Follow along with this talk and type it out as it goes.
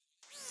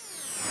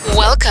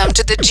Welcome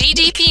to the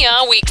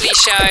GDPR Weekly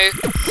Show,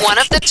 one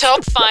of the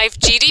top 5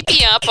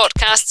 GDPR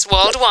podcasts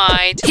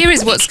worldwide. Here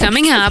is what's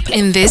coming up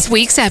in this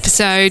week's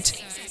episode.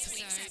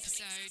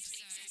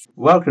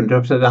 Welcome to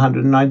episode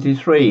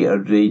 193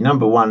 of the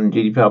number one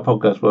GDPR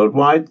podcast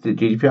worldwide, the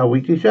GDPR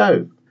Weekly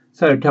Show.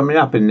 So coming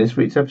up in this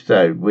week's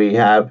episode, we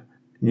have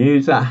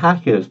news that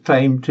hackers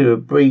claim to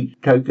have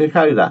breached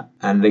Coca-Cola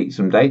and leaked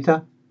some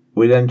data.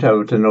 We then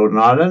travel to Northern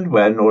Ireland,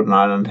 where Northern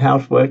Ireland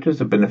house workers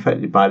have been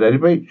affected by a data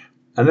breach.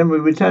 And then we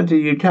return to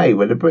the UK,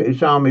 where the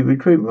British Army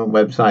recruitment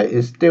website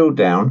is still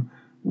down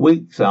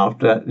weeks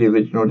after the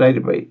original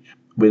data breach.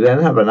 We then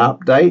have an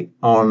update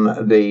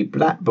on the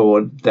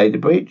Blackboard data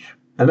breach.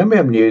 And then we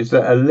have news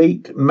that a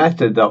leaked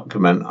Meta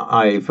document,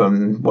 i.e.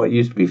 from what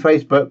used to be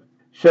Facebook,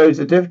 shows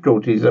the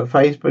difficulties that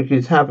Facebook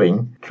is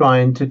having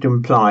trying to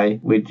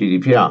comply with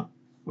GDPR.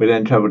 We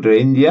then travel to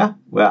India,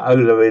 where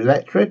Ola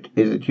Electric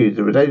is accused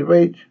of a data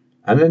breach.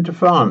 And then to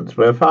France,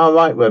 where a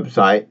far-right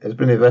website has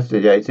been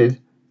investigated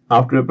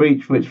after a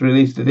breach which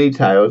released the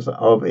details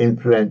of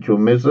influential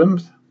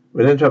Muslims.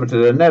 We then travel to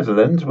the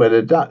Netherlands, where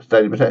the Dutch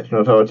Data Protection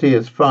Authority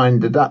has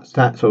fined the Dutch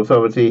Tax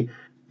Authority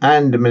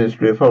and the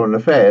Ministry of Foreign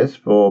Affairs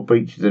for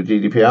breaches of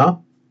GDPR.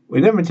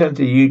 We then return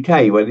to the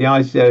UK, where the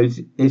ICO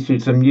has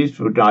issued some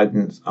useful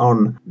guidance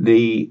on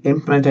the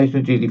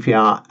implementation of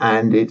GDPR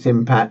and its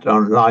impact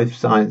on life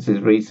sciences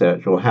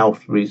research or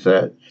health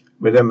research.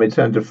 We then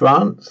return to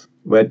France,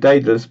 where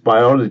Daedalus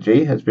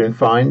Biology has been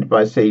fined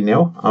by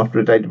CNIL after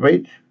a data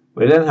breach.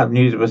 We then have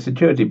news of a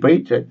security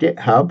breach at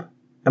GitHub,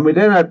 and we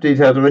then have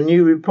details of a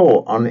new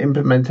report on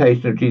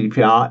implementation of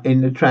GDPR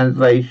in the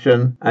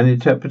translation and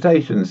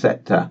interpretation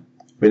sector.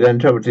 We then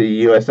travel to the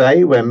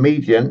USA, where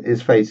Median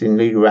is facing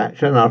legal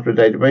action after a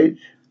data breach,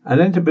 and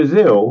then to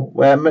Brazil,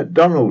 where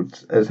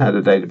McDonald's has had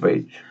a data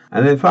breach.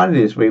 And then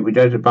finally this week we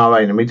go to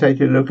Bahrain and we take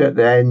a look at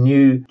their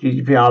new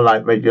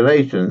GDPR-like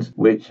regulations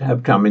which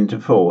have come into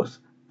force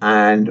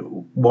and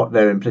what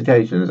their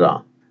implications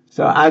are.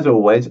 So, as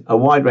always, a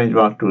wide range of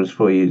articles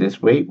for you this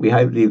week. We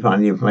hope that you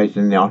find the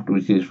information in the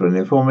articles useful and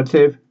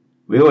informative.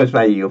 We always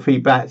value your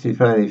feedback, so if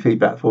you have any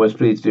feedback for us,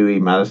 please do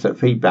email us at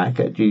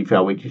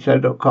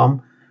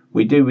feedback@gdprweeklyshow.com.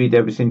 We do read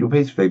every single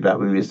piece of feedback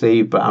we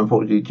receive, but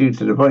unfortunately, due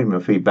to the volume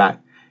of feedback,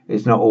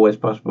 it's not always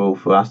possible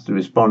for us to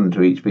respond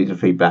to each piece of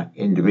feedback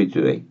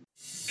individually.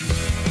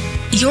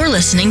 You're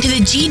listening to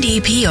the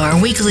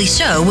GDPR Weekly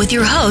Show with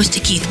your host,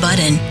 Keith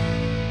Budden.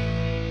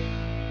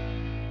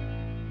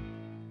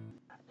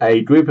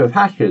 A group of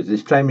hackers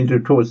is claiming to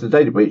have caused the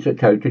data breach at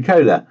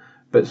Coca-Cola,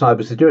 but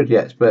cybersecurity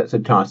experts are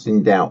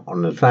casting doubt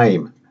on the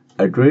claim.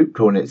 A group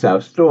calling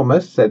itself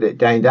Stormus said it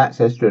gained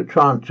access to a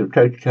tranche of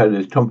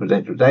Coca-Cola's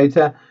confidential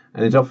data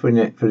and is offering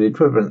it for the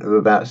equivalent of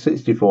about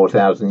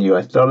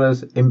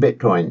 $64,000 in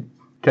Bitcoin.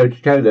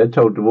 Coca-Cola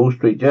told the Wall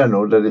Street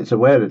Journal that it's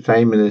aware of the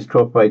claim and is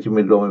cooperating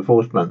with law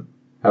enforcement.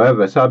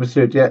 However,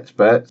 cybersecurity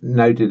experts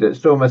noted that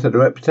Stormus had a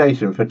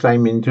reputation for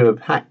claiming to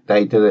have hacked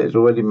data that is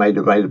already made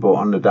available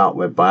on the dark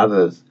web by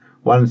others.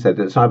 One said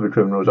that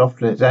cybercriminals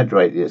often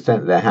exaggerate the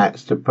extent of their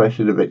hacks to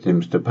pressure the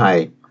victims to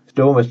pay.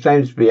 Stormus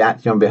claims to be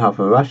acting on behalf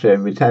of Russia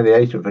in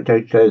retaliation for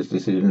Coca-Cola's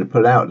decision to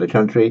pull out of the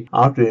country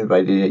after it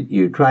invaded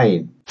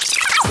Ukraine.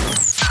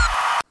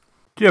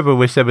 Do you ever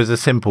wish there was a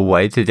simple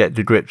way to get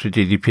to grips with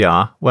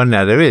GDPR? Well,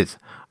 now there is.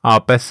 Our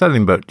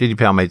best-selling book,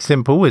 GDPR Made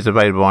Simple, is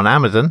available on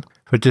Amazon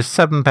for just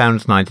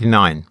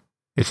 £7.99.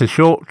 It's a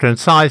short,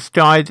 concise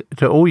guide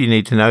to all you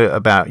need to know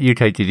about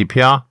UK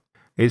GDPR.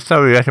 It's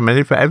thoroughly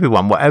recommended for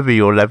everyone, whatever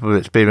your level of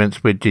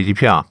experience with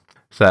GDPR.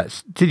 So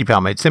that's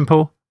GDPR Made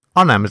Simple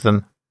on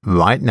Amazon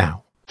right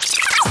now.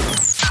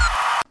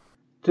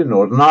 To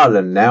Northern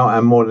Ireland now,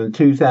 and more than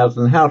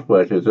 2,000 house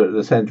workers are at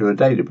the centre of a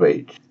data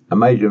breach. A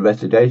major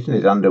investigation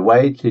is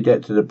underway to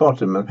get to the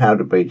bottom of how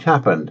the breach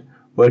happened.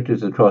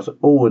 Workers across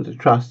all of the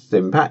trusts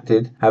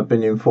impacted have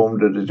been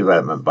informed of the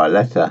development by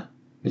letter.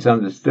 It's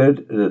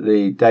understood that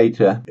the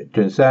data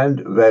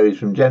concerned varies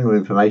from general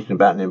information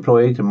about an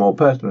employee to more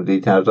personal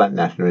details like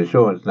national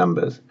insurance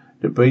numbers.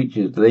 The breach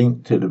is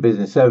linked to the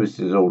Business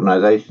Services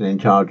Organisation in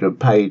charge of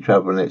pay,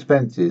 travel and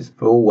expenses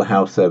for all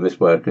health service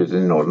workers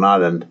in Northern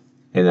Ireland.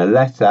 In a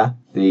letter,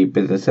 the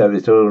Business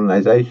Service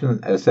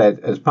Organisation has said,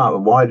 as part of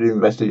a wider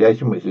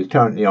investigation which is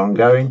currently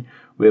ongoing,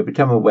 we have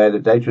become aware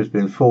that data has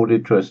been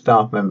forwarded to a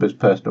staff member's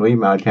personal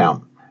email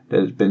account.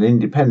 There has been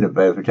independent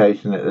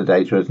verification that the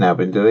data has now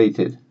been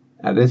deleted.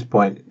 At this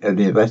point of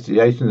the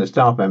investigation, the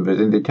staff member has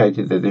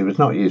indicated that it was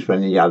not used for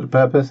any other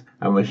purpose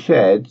and was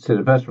shared to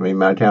the personal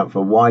email account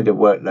for wider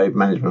workload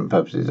management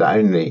purposes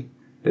only.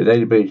 The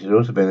data breach has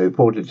also been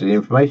reported to the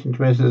Information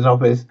Commissioner's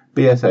Office,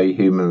 BSA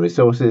Human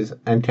Resources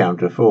and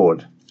Counter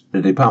Fraud.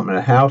 The Department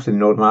of Health in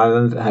Northern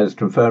Ireland has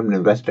confirmed an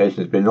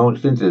investigation has been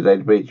launched into the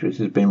data breach, which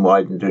has been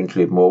widened to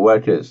include more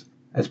workers.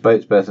 A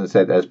spokesperson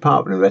said as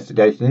part of an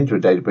investigation into a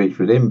data breach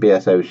within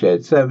BSO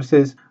shared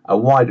services, a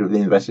wider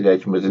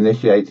investigation was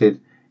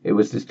initiated. It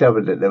was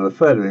discovered that there were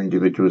further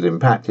individuals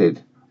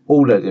impacted.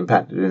 All those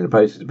impacted in the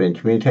process have been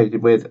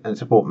communicated with and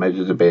support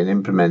measures are being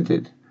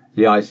implemented.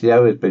 The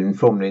ICO has been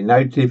formally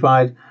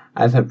notified,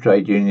 as have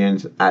trade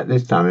unions. At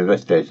this time,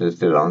 investigations are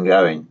still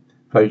ongoing.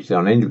 focusing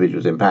on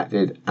individuals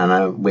impacted,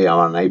 and we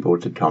are unable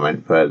to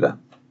comment further.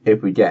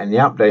 If we get any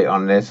update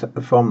on this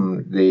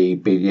from the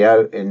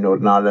BDO in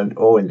Northern Ireland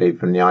or indeed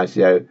from the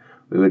ICO,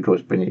 we will of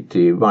course bring it to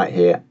you right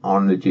here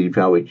on the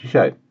GDPR Weekly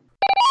Show.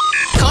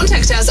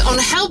 Contact us on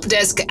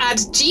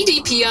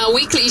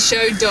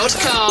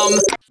helpdesk@gdprweeklyshow.com.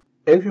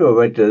 If you're a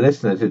regular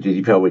listener to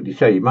GDPR Weekly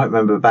Show, you might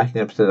remember back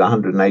in episode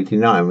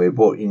 189 we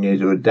brought you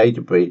news of a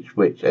data breach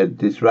which had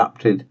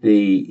disrupted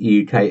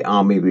the UK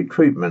Army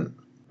recruitment.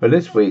 But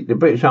this week, the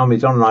British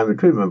Army's online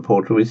recruitment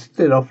portal is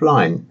still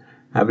offline,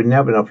 having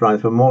now been offline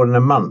for more than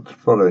a month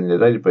following the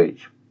data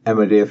breach.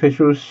 MOD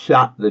officials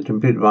shut the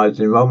computerised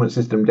enrolment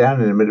system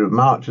down in the middle of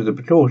March as a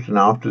precaution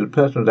after the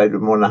personal data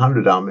of more than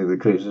 100 Army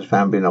recruits was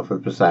found being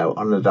offered for sale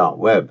on the dark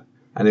web.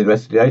 An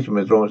investigation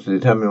was launched to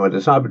determine whether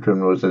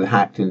cybercriminals had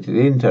hacked into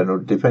the internal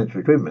defence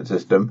recruitment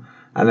system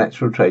and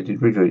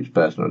exfiltrated recruits'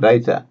 personal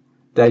data.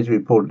 Data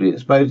reportedly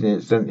exposed in the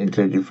incident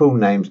included full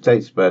names,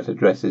 dates of birth,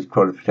 addresses,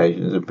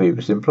 qualifications and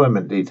previous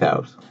employment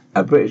details.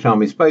 A British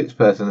Army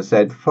spokesperson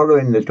said,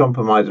 following the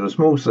compromise of a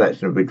small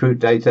selection of recruit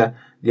data,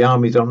 the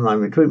Army's online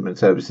recruitment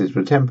services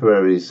were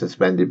temporarily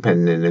suspended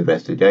pending an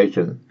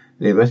investigation.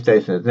 The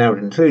investigation has now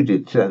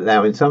concluded,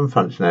 allowing some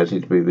functionality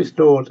to be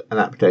restored and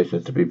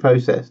applications to be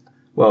processed.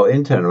 While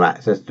internal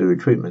access to the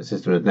recruitment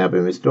system has now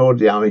been restored,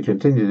 the Army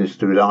continues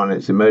to rely on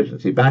its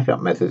emergency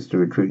backup methods to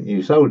recruit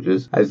new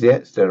soldiers, as the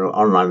external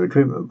online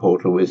recruitment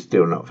portal is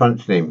still not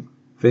functioning.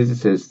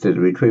 Visitors to the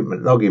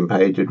recruitment login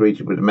page are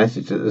greeted with a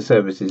message that the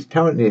service is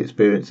currently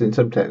experiencing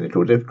some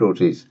technical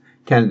difficulties.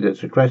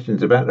 Candidates with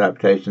questions about their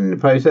application in the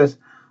process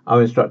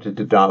are instructed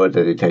to dial a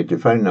dedicated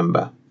phone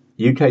number.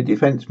 UK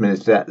Defence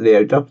Minister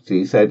Leo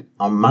Doherty said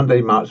on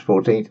Monday, March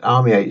 14th,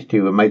 Army HQ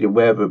were made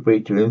aware of a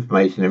breach of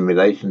information in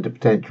relation to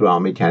potential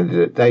Army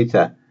candidate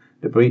data.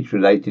 The breach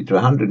related to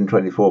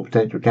 124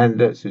 potential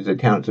candidates whose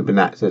accounts had been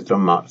accessed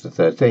on March the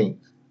 13th.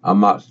 On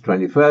March the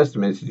 21st, the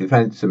Ministry of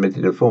Defence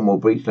submitted a formal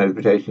breach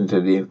notification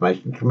to the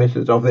Information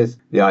Commissioner's Office,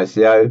 the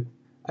ICO.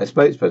 A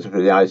spokesperson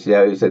for the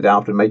ICO said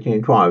after making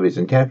inquiries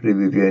and carefully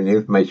reviewing the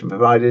information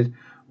provided,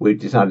 we've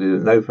decided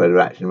that no further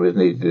action was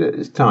needed at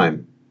this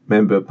time.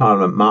 Member of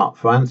Parliament Mark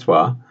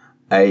Francois,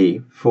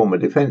 a former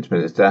Defence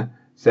Minister,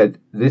 said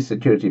this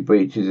security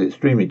breach is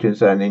extremely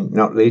concerning,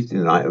 not least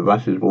in light of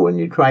Russia's war in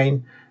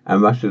Ukraine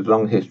and Russia's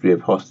long history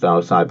of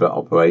hostile cyber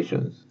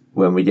operations.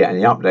 When we get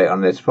any update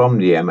on this from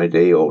the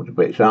MOD or the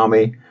British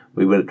Army,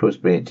 we will of course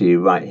bring it to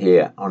you right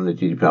here on the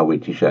GDPR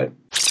Weekly Show.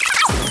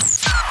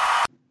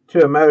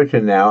 To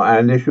America now,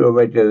 and if you're a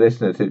regular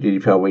listener to the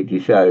GDPR Weekly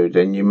Show,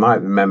 then you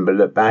might remember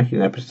that back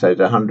in episodes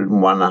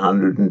 101,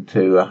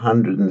 102,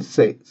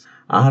 106,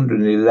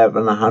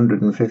 111,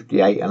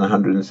 158 and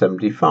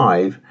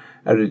 175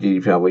 of the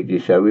GDPR Weekly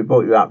Show, we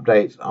brought you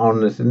updates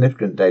on the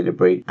significant data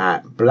breach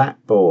at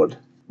Blackbaud.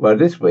 Well,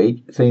 this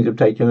week, things have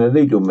taken a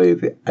legal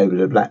move over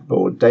the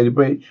Blackbaud data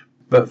breach.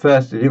 But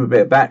first, to give a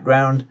bit of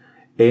background,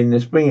 in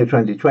the spring of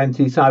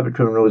 2020,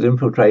 cybercriminals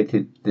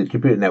infiltrated the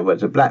computer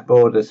networks of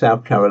Blackbaud, a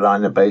South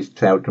Carolina-based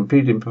cloud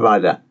computing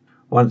provider.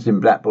 Once in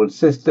Blackbaud's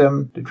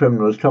system, the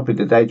criminals copied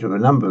the data of a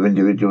number of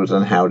individuals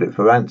and held it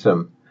for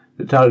ransom.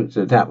 The targets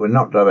of the attack were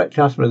not direct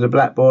customers of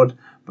Blackbaud,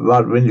 but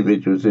rather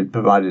individuals who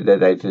provided their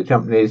data to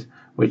companies,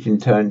 which in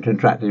turn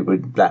contracted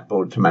with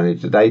Blackbaud to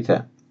manage the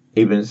data.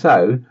 Even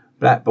so,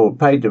 Blackbaud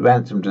paid the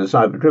ransom to the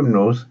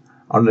cybercriminals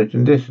on the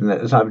condition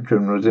that the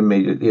cybercriminals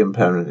immediately and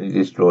permanently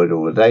destroyed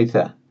all the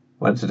data.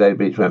 Once the data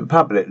breach went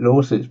public,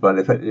 lawsuits by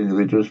the affected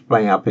individuals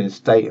sprang up in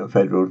state and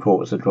federal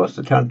courts across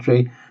the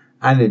country,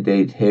 and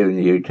indeed here in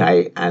the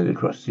UK and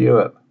across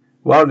Europe.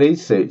 While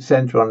these suits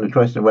centre on the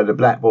question of whether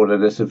Blackbaud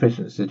had a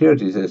sufficient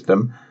security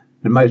system,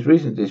 the most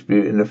recent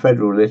dispute in the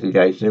federal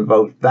litigation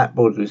involves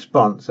Blackbaud's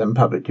response and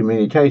public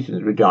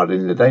communications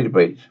regarding the data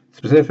breach.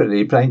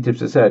 Specifically,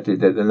 plaintiffs asserted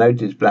that the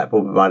notice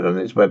Blackbaud provided on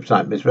its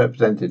website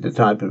misrepresented the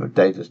type of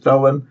data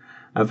stolen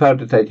and failed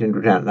to take into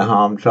account the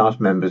harm class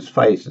members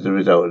faced as a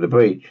result of the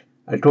breach.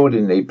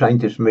 Accordingly,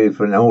 plaintiffs moved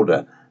for an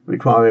order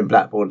requiring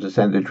Blackbaud to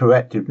send a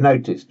corrective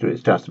notice to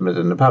its customers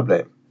and the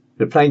public.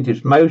 The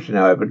plaintiff's motion,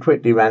 however,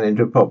 quickly ran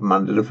into a problem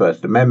under the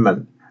First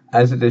Amendment.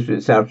 As the District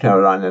of South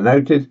Carolina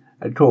noted,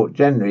 a court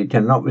generally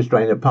cannot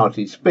restrain a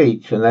party's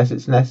speech unless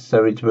it's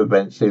necessary to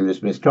prevent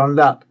serious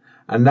misconduct,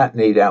 and that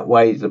need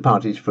outweighs the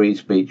party's free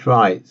speech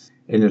rights.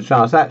 In the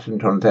class action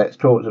context,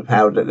 courts have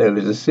held that there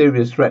is a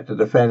serious threat to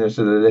the fairness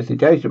of the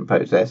litigation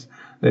process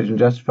that can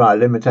justify a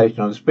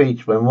limitation on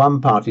speech when one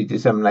party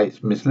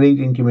disseminates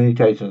misleading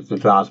communications to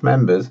class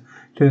members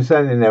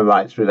concerning their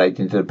rights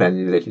relating to the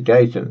pending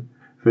litigation.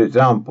 For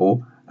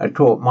example, a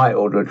court might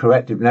order a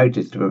corrective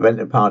notice to prevent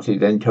a party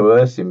then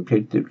coercing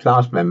putative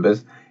class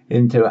members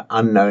into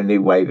unknowingly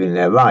waiving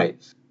their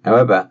rights.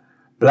 However,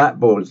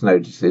 Blackbaud's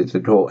notices, the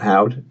court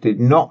held, did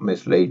not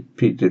mislead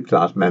putative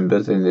class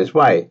members in this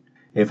way.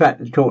 In fact,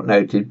 the court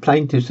noted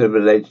plaintiffs have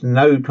alleged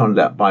no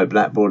conduct by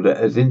Blackbaud that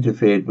has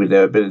interfered with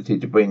their ability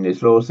to bring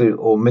this lawsuit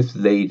or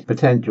mislead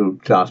potential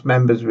class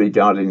members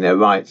regarding their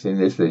rights in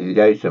this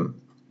litigation.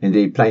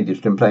 Indeed,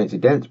 plaintiffs' complaints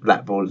against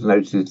Blackbaud's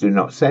notices do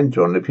not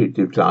centre on the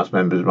putative class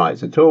members'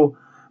 rights at all,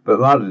 but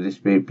rather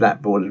dispute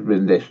Blackboard's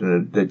rendition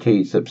of the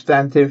key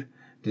substantive,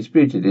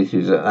 disputed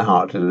issues at the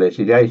heart of the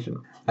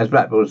litigation. As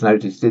Blackboard's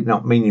notice did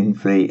not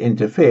meaningfully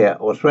interfere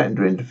or threaten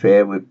to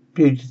interfere with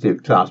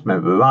putative class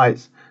member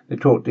rights, the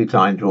court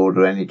declined to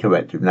order any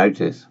corrective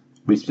notice.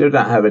 We still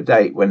don't have a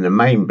date when the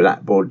main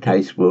Blackboard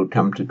case will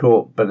come to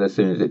court, but as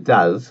soon as it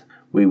does,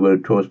 we will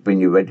of course bring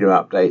you regular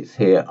updates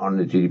here on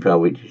the GDPR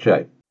Weekly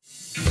Show.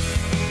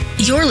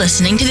 You're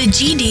listening to the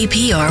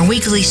GDPR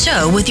Weekly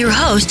Show with your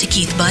host,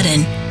 Keith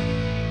Budden.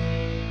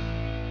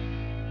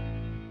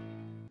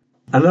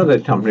 Another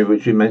company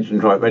which we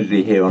mentioned quite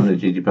regularly here on the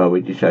GDPR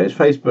Weekly Show is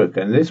Facebook,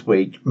 and this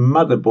week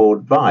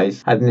Motherboard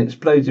Vice had an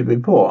explosive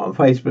report on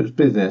Facebook's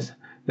business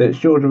that's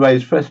sure to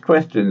raise fresh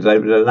questions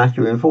over the lack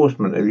of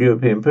enforcement of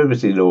European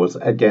privacy laws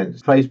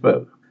against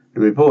Facebook. The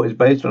report is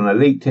based on a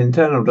leaked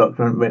internal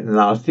document written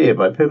last year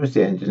by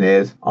privacy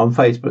engineers on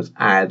Facebook's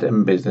ad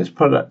and business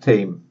product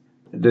team.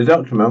 The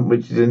document,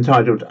 which is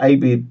entitled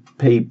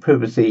ABP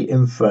Privacy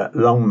Infra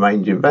Long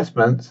Range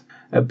Investments,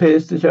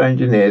 appears to show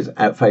engineers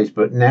at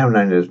Facebook, now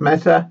known as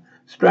Meta,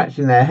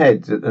 scratching their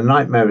heads at the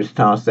nightmarish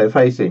task they're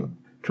facing,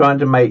 trying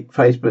to make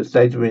Facebook's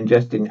data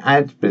ingesting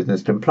ads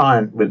business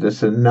compliant with the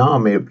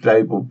tsunami of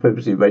global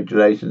privacy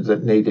regulations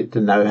that need it to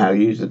know how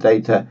user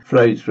data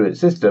flows through its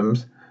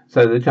systems,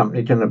 so the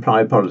company can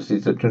apply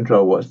policies that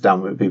control what's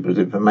done with people's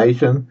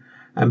information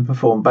and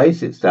perform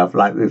basic stuff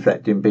like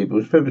reflecting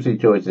people's privacy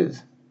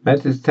choices.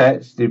 Meta's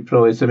text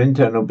deploys some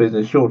internal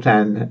business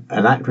shorthand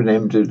and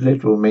acronyms whose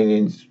literal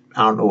meanings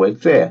aren't always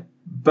clear,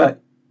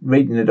 but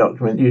reading the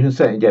document you can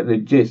certainly get the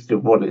gist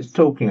of what it's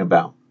talking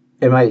about.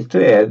 It makes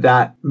clear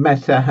that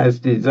Meta has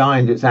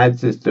designed its ad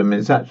system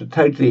in such a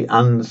totally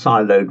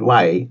unsiloed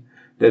way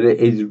that it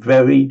is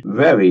very,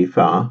 very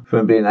far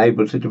from being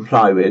able to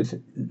comply with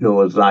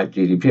laws like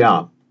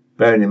GDPR.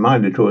 Bearing in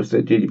mind, of course,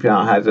 that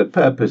GDPR has a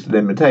purpose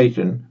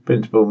limitation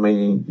principle,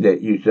 meaning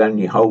that you should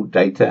only hold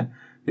data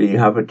that you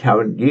have a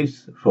current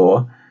use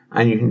for,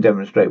 and you can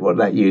demonstrate what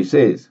that use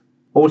is.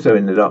 Also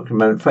in the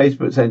document,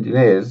 Facebook's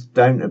engineers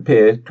don't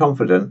appear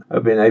confident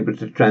of being able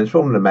to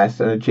transform the mess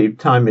and achieve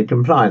timely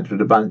compliance with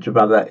a bunch of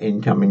other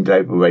incoming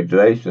global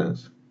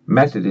regulations.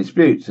 Meta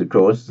disputes, of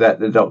course, that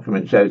the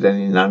document shows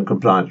any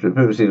non-compliance with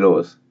privacy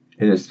laws.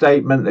 In a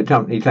statement, the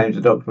company claims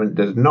the document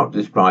does not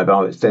describe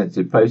our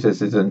extensive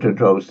processes and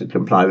controls to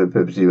comply with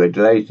privacy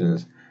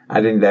regulations,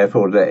 adding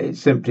therefore that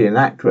it's simply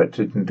inaccurate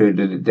to conclude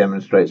that it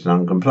demonstrates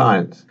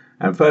non-compliance,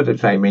 and further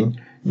claiming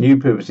new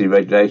privacy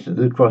regulations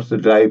across the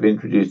globe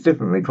introduce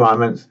different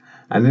requirements,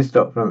 and this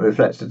document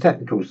reflects the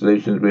technical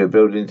solutions we are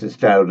building to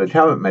scale the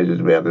current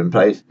measures we have in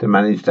place to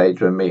manage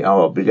data and meet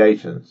our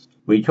obligations.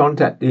 We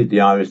contacted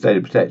the Irish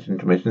Data Protection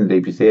Commission,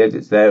 DPC, as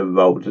it's their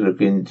role to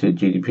look into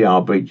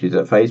GDPR breaches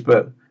at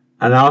Facebook,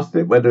 and asked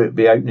it whether it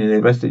be opening an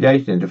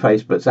investigation into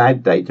Facebook's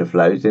ad data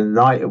flows in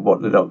light of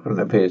what the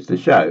document appears to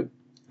show,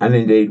 and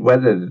indeed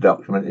whether the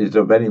document is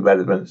of any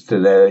relevance to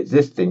their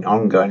existing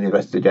ongoing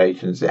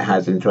investigations it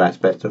has into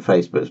aspects of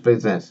Facebook's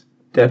business.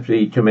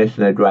 Deputy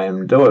Commissioner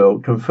Graham Doyle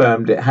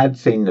confirmed it had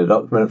seen the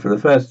document for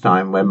the first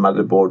time when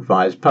Motherboard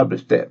Vice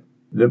published it.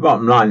 The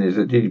bottom line is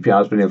that GDPR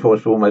has been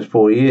enforced for almost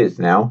 4 years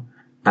now,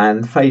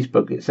 and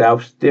Facebook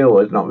itself still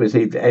has not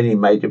received any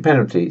major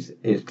penalties,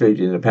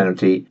 excluding the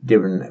penalty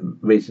given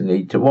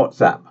recently to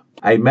WhatsApp.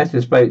 A Meta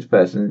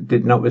spokesperson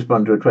did not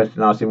respond to a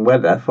question asking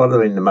whether,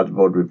 following the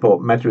Motherboard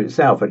report, Meta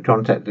itself had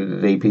contacted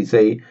the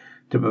DPC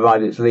to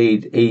provide its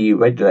lead EU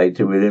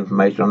regulator with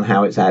information on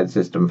how its ad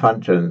system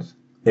functions.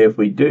 If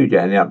we do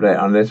get any update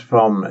on this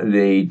from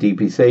the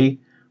DPC,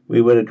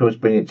 we will of course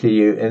bring it to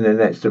you in the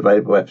next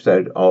available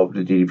episode of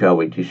the GDPR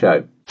Weekly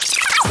Show.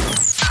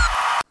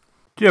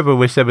 Do you ever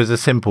wish there was a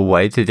simple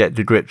way to get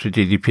to grips with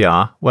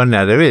GDPR? Well,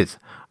 now there is.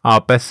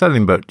 Our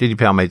best-selling book,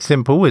 GDPR Made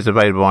Simple, is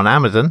available on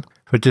Amazon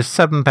for just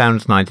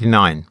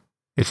 £7.99.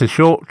 It's a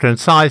short,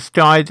 concise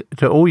guide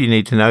to all you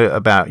need to know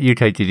about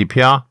UK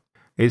GDPR.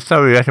 It's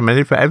thoroughly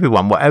recommended for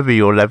everyone, whatever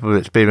your level of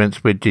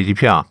experience with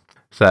GDPR.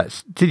 So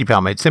that's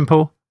GDPR Made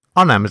Simple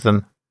on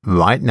Amazon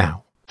right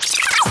now.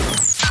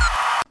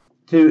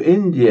 To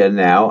India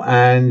now,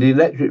 and the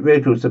electric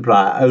vehicle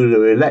supplier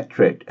Ola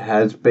Electric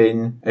has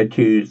been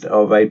accused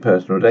of a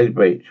personal data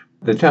breach.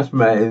 The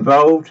customer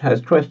involved has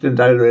questioned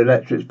Ola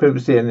Electric's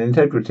privacy and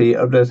integrity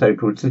of their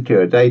so-called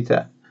secure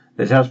data.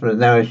 The customer has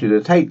now issued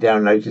a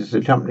takedown notice to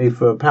the company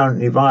for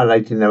apparently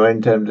violating their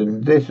own terms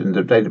and conditions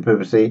of data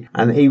privacy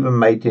and even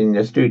making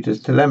the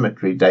scooter's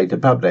telemetry data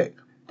public.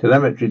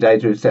 Telemetry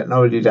data is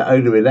technology that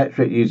Ola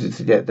Electric uses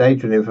to get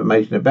data and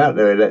information about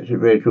their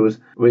electric vehicles,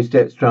 which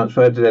gets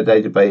transferred to their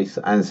database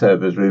and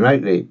servers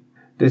remotely.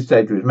 This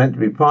data is meant to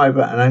be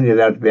private and only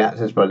allowed to be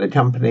accessed by the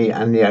company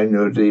and the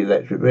owner of the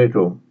electric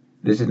vehicle.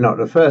 This is not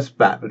the first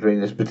spat between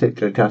this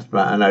particular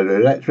customer and Ola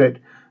Electric,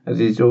 as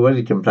he's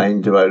already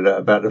complained to Ola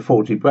about the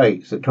faulty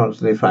brakes that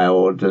constantly fail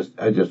or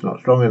are just not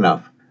strong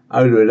enough.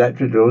 Ola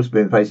Electric has also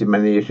been facing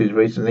many issues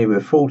recently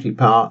with faulty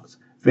parts,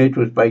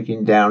 vehicles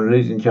breaking down,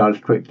 losing charge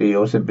quickly,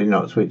 or simply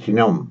not switching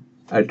on.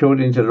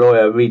 According to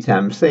lawyer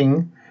Ritam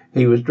Singh,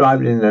 he was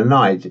driving in the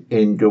night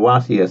in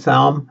Guwahati,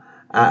 Assam,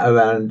 at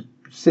around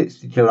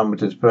 60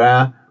 km per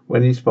hour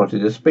when he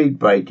spotted a speed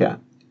breaker.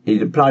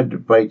 He'd applied the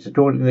brakes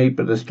accordingly,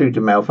 but the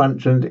scooter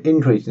malfunctioned,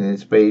 increasing in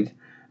speed,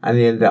 and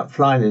he ended up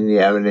flying in the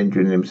air and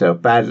injuring himself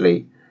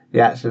badly. The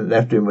accident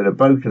left him with a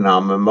broken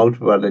arm and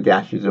multiple other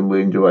gashes and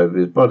wounds all over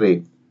his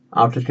body.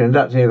 After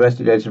conducting an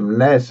investigation from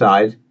their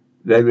side,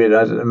 they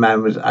realised that the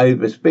man was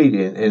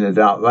over-speeding in the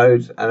dark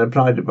roads and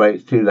applied the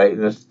brakes too late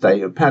in a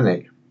state of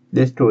panic.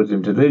 This caused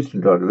him to lose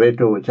control of the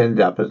vehicle, which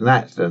ended up as an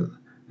accident.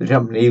 The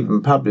company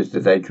even published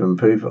the data and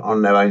proof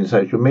on their own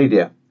social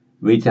media.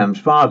 Ritam's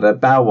father,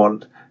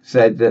 Balwant,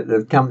 said that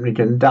the company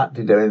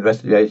conducted their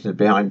investigations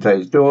behind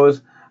closed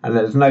doors and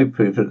there's no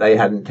proof that they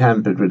hadn't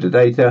tampered with the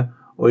data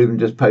or even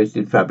just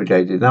posted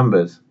fabricated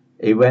numbers.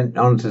 He went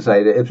on to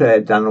say that if they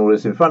had done all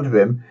this in front of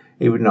him,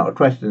 he would not have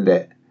questioned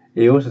it.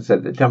 He also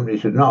said the company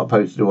should not have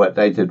posted all that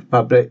data to the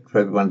public for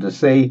everyone to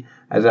see,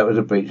 as that was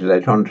a breach of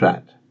their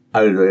contract.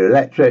 Ola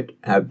Electric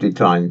have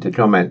declined to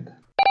comment.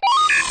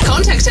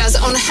 Contact us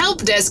on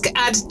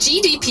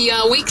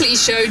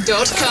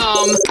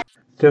helpdesk@gdprweeklyshow.com.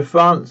 To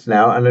France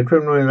now, and a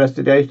criminal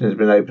investigation has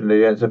been opened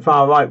against a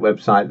far-right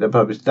website that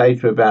published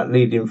data about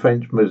leading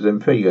French Muslim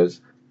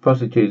figures.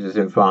 Prosecutors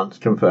in France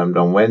confirmed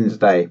on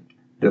Wednesday.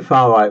 The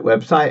far-right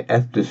website,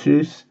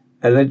 F-Dessus,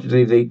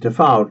 allegedly leaked a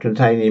file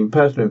containing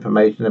personal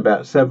information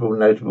about several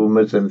notable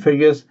Muslim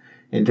figures,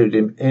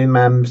 including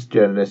imams,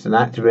 journalists and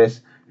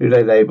activists, who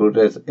they labelled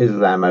as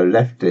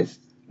Islamo-leftists.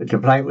 The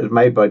complaint was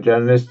made by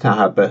journalist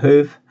Taha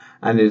Bahouf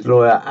and his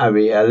lawyer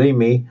Ari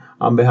Alimi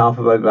on behalf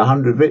of over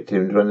 100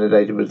 victims when the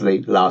data was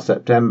leaked last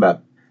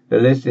September. The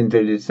list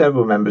included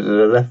several members of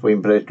the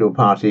left-wing political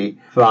party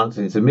France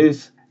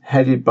Insoumise,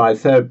 headed by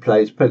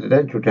third-place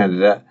presidential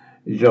candidate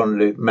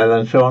Jean-Luc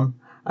Mélenchon,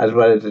 as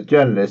well as the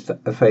journalist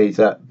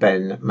Faiza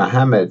Ben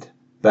Mohammed.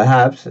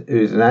 Bahouf, who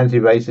is an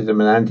anti-racism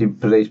and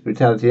anti-police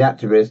brutality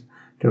activist,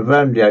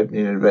 confirmed the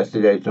opening of the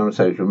investigation on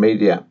social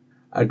media.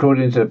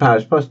 According to the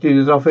Paris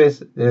Prosecutor's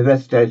Office, the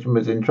investigation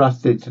was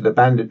entrusted to the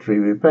Banditry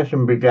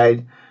Repression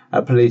Brigade,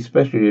 a police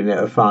special unit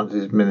of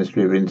France's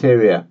Ministry of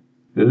Interior.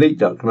 The leaked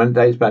document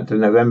dates back to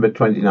November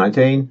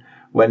 2019,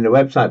 when the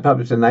website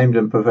published the names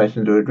and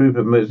professions of a group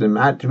of Muslim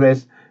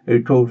activists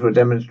who called for a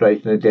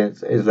demonstration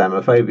against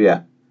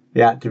Islamophobia.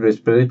 The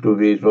activists' political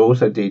views were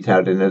also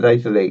detailed in the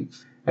data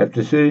leaks.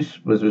 F-Dessus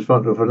was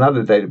responsible for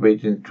another data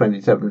breach in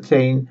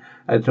 2017,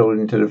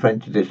 according to the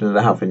French edition of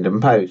the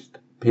Huffington Post.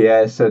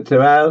 Pierre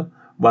Sauterelle,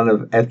 one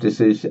of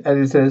F-Dessus'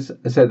 editors,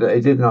 said that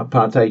he did not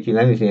partake in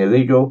anything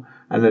illegal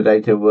and the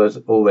data was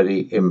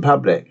already in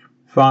public.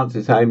 France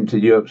is home to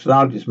Europe's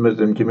largest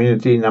Muslim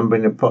community,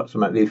 numbering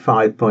approximately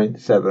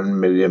 5.7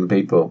 million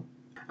people.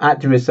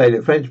 Activists say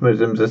that French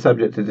Muslims are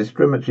subject to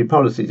discriminatory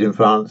policies in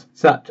France,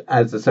 such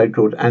as the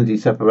so-called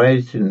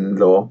anti-separation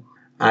law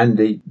and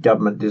the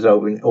government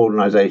dissolving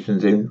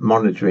organisations in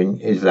monitoring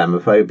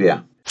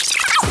Islamophobia.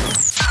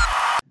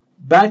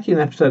 Back in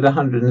episode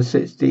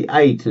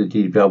 168 of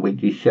the GDPR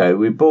Weekly Show,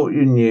 we brought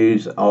you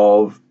news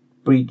of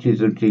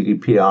breaches of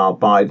GDPR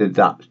by the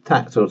Dutch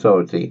Tax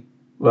Authority.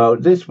 Well,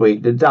 this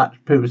week, the Dutch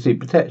Privacy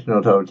Protection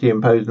Authority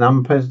imposed an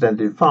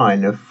unprecedented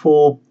fine of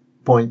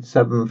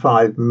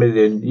 €4.75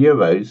 million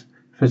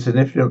for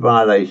significant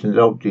violations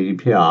of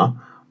GDPR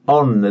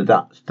on the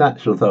Dutch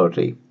Tax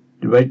Authority.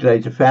 The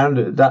regulator found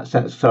that the Dutch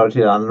Tax Authority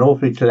had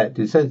unlawfully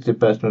collected sensitive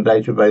personal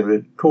data of over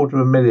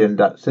 250,000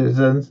 Dutch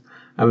citizens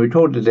and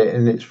recorded it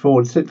in its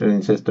fraud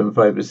signalling system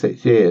for over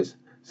 6 years.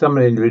 Some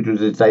of the individuals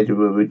whose data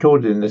were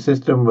recorded in the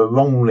system were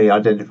wrongly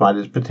identified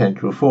as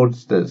potential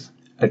fraudsters.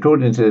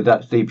 According to the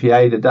Dutch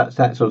DPA, the Dutch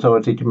Tax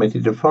Authority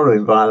committed the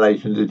following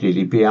violations of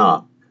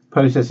GDPR: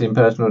 processing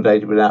personal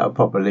data without a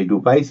proper legal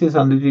basis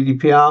under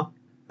GDPR,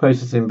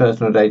 processing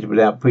personal data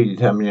without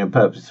predetermining a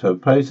purpose for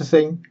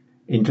processing,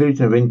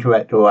 inclusion of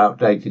incorrect or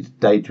outdated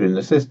data in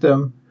the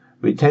system,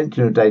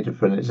 retention of data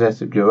for an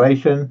excessive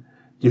duration,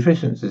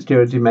 deficient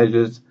security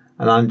measures,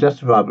 and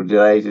unjustifiable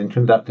delays in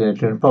conducting a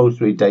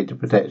compulsory data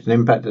protection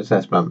impact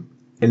assessment.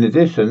 In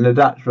addition, the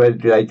Dutch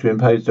regulator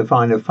imposed a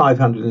fine of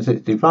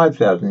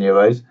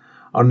 €565,000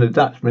 on the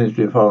Dutch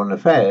Ministry of Foreign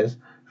Affairs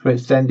for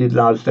extended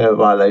large-scale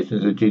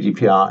violations of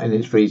GDPR in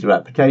its visa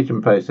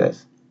application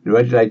process. The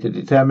regulator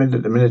determined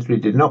that the ministry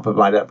did not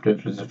provide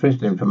applicants with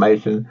sufficient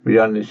information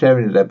regarding the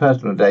sharing of their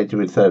personal data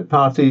with third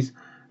parties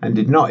and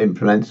did not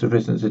implement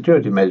sufficient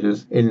security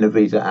measures in the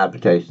visa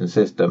application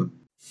system.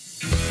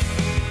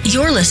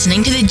 You're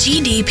listening to the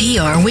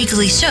GDPR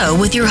Weekly Show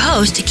with your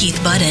host, Keith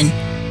Budden.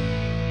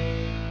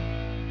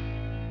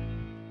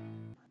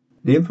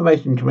 The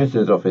Information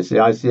Commissioner's Office, the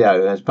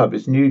ICO, has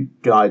published new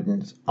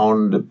guidance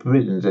on the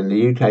provisions in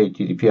the UK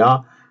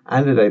GDPR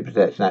and the Data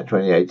Protection Act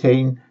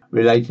 2018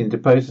 relating to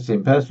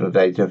processing personal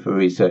data for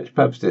research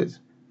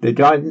purposes. The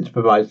guidance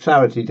provides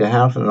clarity to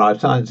health and life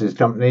sciences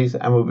companies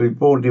and will be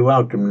broadly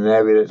welcomed in an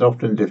area that's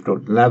often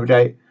difficult to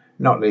navigate,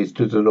 not least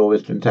because the law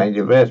is contained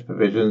in various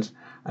provisions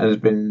and has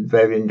been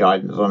varying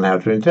guidance on how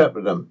to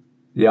interpret them.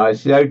 The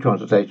ICO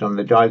consultation on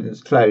the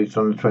guidance closed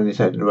on the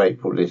 22nd of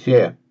April this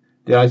year.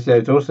 The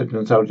ICO is also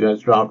consulting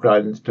its draft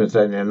guidance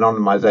concerning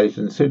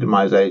anonymisation,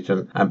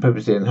 pseudonymisation and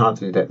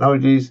privacy-enhancing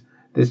technologies.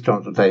 This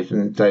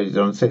consultation closed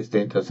on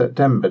 16th of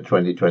September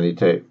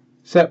 2022.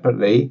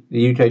 Separately,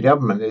 the UK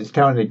government is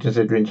currently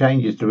considering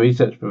changes to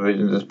research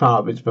provisions as part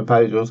of its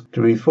proposals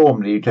to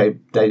reform the UK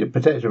data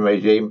protection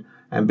regime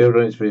and build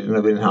on its vision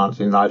of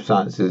enhancing life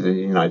sciences in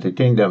the United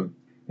Kingdom.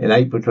 In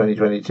April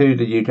 2022,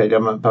 the UK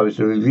government published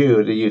a review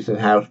of the use of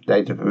health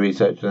data for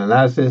research and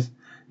analysis.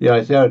 The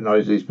ICO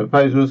acknowledged these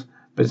proposals,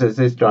 but says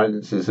this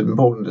guidance is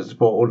important to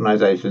support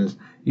organisations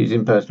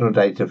using personal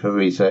data for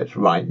research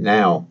right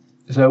now.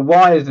 So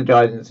why is the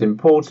guidance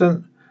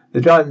important? The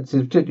guidance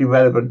is particularly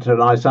relevant to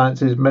life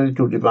sciences,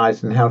 medical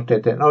device and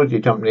healthcare technology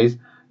companies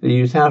that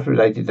use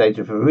health-related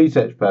data for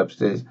research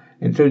purposes,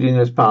 including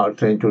as part of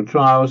clinical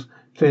trials,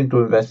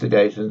 clinical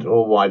investigations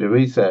or wider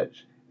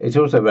research. It's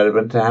also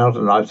relevant to health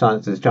and life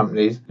sciences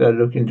companies that are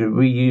looking to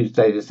reuse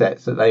data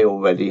sets that they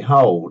already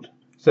hold.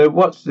 So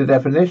what's the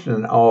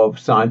definition of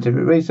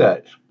scientific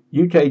research?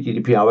 UK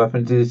GDPR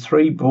references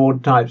three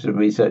broad types of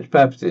research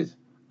purposes: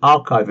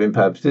 archiving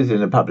purposes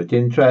in the public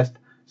interest,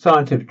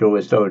 scientific or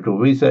historical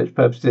research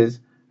purposes,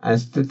 and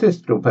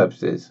statistical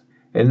purposes.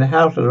 In the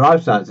health and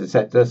life sciences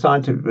sector,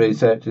 scientific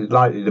research is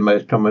likely the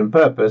most common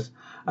purpose,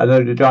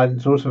 although the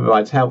guidance also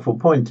provides helpful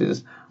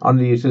pointers on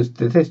the use of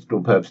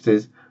statistical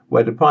purposes,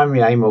 where the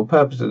primary aim or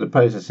purpose of the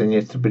processing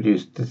is to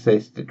produce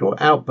statistical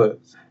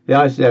outputs. The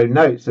ICO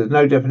notes there's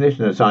no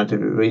definition of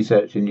scientific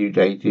research in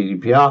UK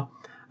GDPR,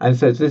 and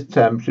says this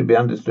term should be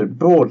understood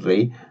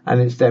broadly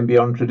and extend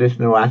beyond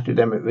traditional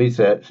academic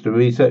research to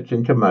research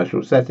in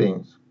commercial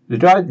settings. The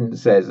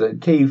guidance says that a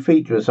key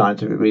feature of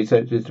scientific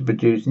research is to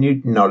produce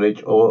new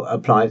knowledge or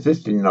apply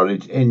existing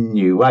knowledge in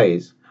new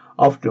ways,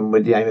 often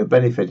with the aim of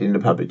benefiting the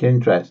public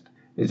interest.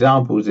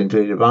 Examples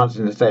include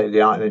advancing the state of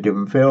the art in a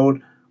given field,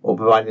 or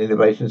providing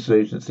innovation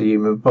solutions to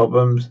human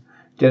problems,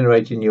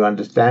 generating new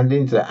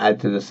understandings that add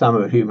to the sum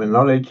of human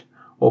knowledge,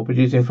 or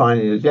producing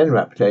findings of general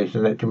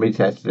application that can be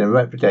tested and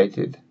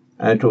replicated.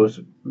 And of course,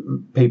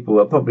 people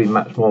are probably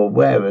much more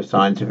aware of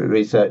scientific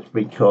research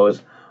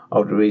because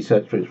of the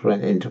research which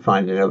went into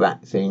finding a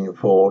vaccine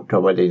for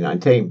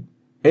COVID-19.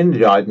 In the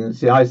guidance,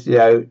 the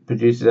ICO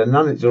produces a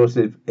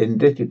non-exhaustive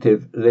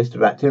indicative list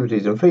of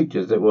activities and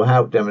features that will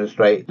help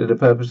demonstrate that the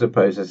purpose of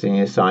processing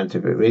is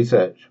scientific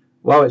research.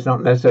 While it's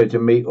not necessary to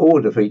meet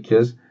all the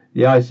features,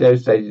 the ICO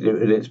stated it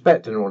would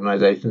expect an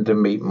organisation to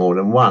meet more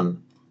than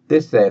one.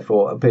 This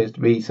therefore appears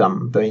to be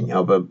something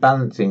of a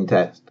balancing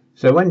test.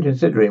 So when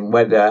considering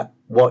whether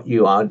what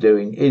you are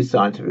doing is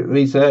scientific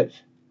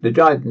research, the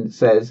guidance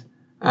says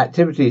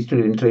activities should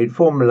include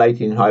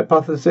formulating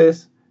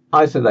hypotheses,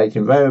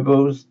 isolating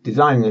variables,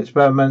 designing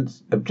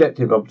experiments,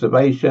 objective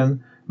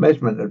observation,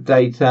 measurement of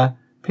data,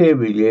 peer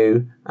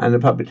review, and the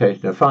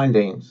publication of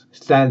findings.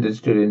 Standards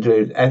should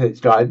include ethics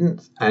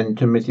guidance and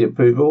committee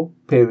approval,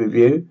 peer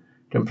review,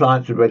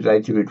 compliance with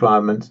regulatory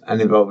requirements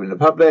and involving the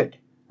public,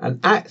 and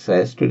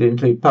access should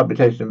include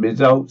publication of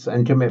results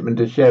and commitment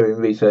to sharing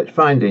research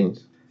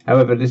findings.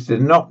 However, this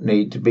does not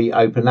need to be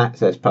open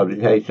access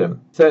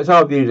publication. So it's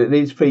our view that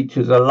these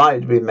features are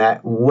likely to be met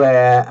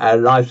where a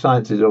life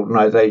sciences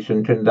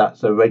organisation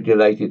conducts a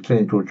regulated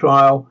clinical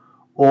trial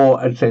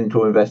or a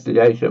clinical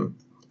investigation.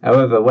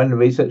 However, when the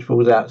research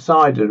falls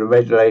outside of the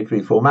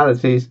regulatory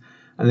formalities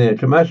and in a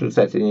commercial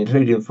setting,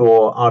 including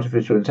for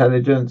artificial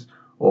intelligence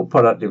or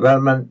product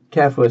development,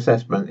 careful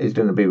assessment is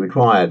going to be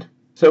required.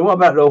 So what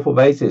about lawful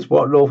basis?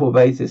 What lawful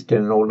basis can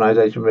an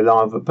organisation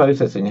rely on for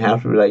processing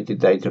health-related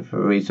data for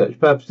research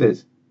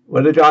purposes?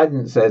 Well, the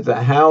guidance says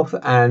that health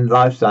and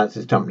life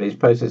sciences companies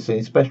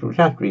processing special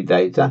category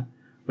data,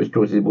 which of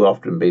course will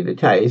often be the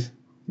case,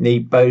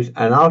 need both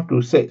an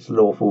Article 6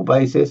 lawful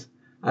basis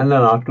and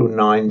an Article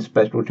 9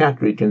 special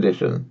category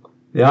condition.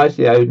 The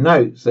ICO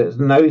notes that there's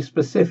no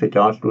specific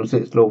Article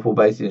 6 lawful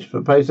basis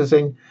for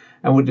processing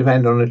and would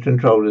depend on the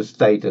controller's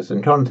status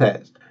and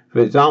context. For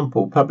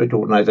example, public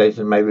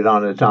organisations may rely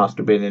on the task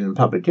of being in the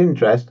public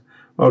interest,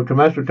 while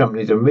commercial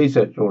companies and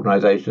research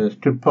organisations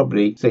could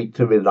probably seek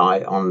to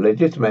rely on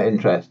legitimate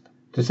interest.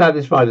 To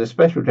satisfy the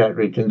special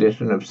category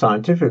condition of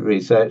scientific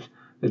research,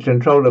 the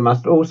controller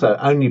must also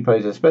only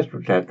process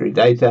special category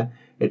data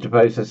if the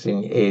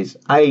processing is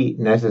A.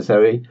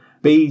 necessary,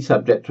 B.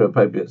 subject to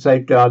appropriate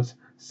safeguards,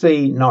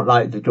 C. not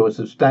likely to cause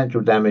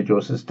substantial damage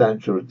or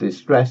substantial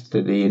distress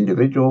to the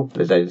individual,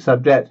 the data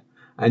subject,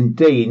 and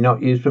D.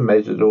 not used for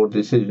measures or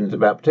decisions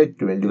about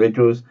particular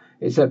individuals,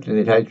 except in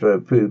the case of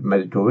approved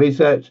medical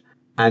research,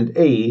 and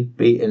E.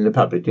 be in the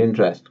public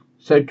interest.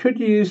 So could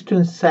you use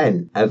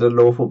consent as a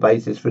lawful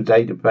basis for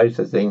data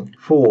processing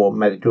for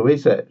medical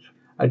research?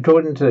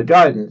 According to the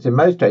guidance, in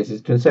most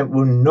cases, consent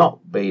will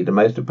not be the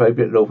most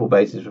appropriate lawful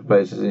basis for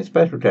processing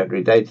special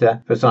category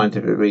data for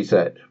scientific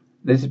research.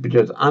 This is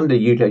because under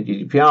UK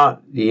GDPR,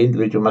 the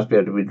individual must be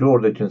able to withdraw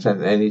the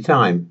consent at any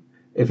time.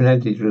 If an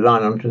entity is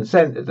relying on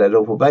consent as their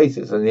lawful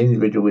basis and the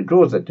individual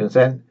withdraws that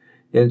consent,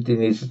 the entity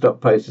needs to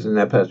stop processing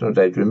their personal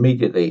data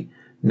immediately.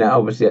 Now,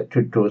 obviously, that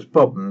could cause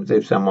problems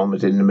if someone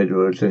was in the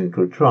middle of a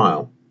clinical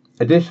trial.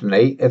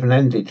 Additionally, if an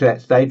entity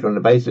collects data on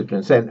the basis of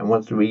consent and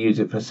wants to reuse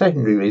it for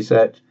secondary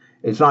research,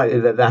 it's likely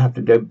that they'll have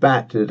to go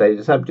back to the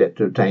data subject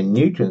to obtain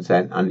new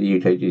consent under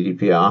UK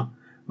GDPR,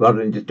 rather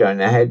than just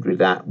going ahead with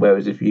that.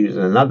 Whereas if you use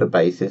another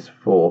basis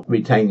for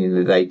retaining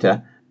the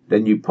data,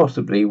 then you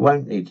possibly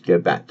won't need to go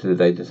back to the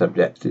data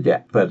subject to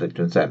get further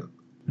consent.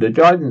 The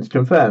guidance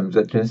confirms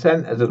that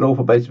consent as a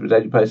lawful basis for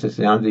data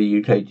processing under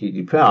UK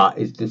GDPR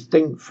is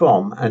distinct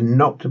from and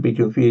not to be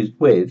confused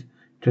with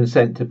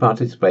consent to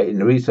participate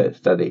in a research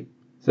study.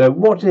 So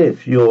what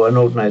if you're an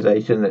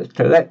organisation that's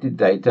collected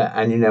data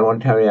and you now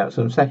want to carry out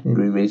some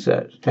secondary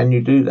research? Can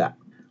you do that?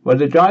 Well,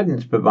 the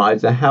guidance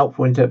provides a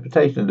helpful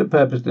interpretation of the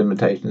purpose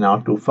limitation in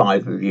Article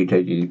 5 of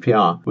UK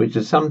GDPR, which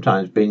has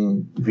sometimes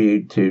been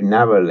viewed too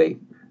narrowly.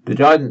 The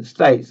guidance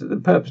states that the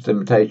purpose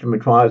limitation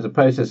requires the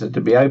processor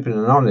to be open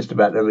and honest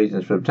about their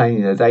reasons for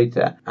obtaining the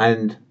data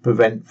and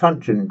prevent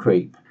function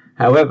creep.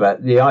 However,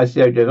 the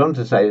ICO goes on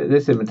to say that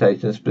this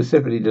limitation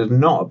specifically does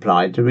not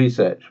apply to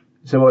research.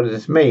 So what does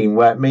this mean?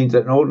 Well, it means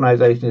that an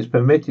organisation is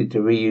permitted to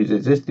reuse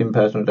existing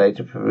personal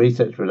data for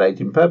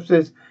research-related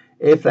purposes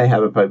if they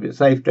have appropriate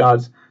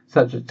safeguards,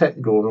 such as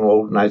technical and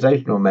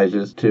organisational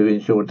measures to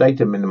ensure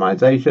data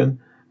minimisation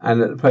and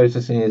that the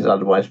processing is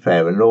otherwise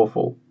fair and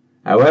lawful.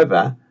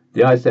 However,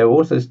 the ICO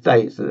also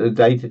states that the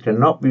data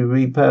cannot be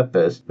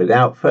repurposed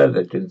without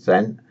further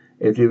consent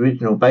if the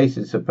original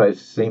basis of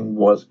processing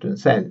was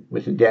consent,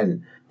 which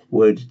again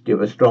would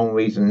give a strong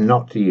reason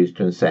not to use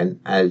consent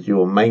as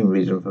your main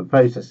reason for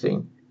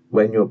processing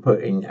when you're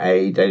putting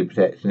a data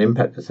protection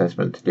impact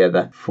assessment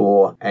together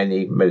for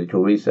any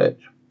medical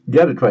research.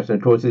 The other question,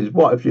 of course, is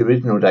what if the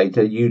original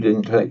data you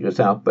didn't collect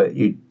yourself but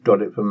you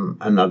got it from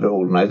another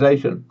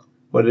organisation?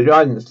 Well, the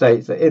guidance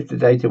states that if the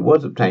data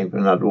was obtained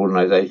from another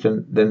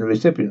organisation, then the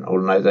recipient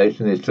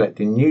organisation is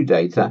collecting new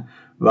data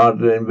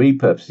rather than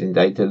repurposing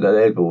data that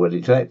they've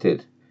already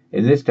collected.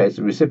 In this case,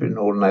 the recipient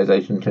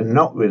organisation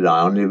cannot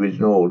rely on the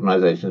original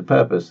organisation's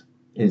purpose.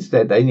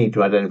 Instead, they need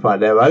to identify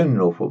their own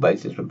lawful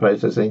basis for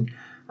processing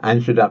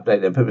and should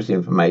update their privacy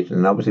information.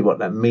 And obviously what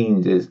that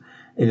means is,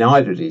 in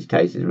either of these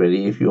cases,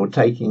 really, if you're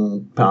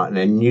taking part in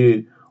a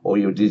new or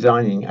you're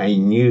designing a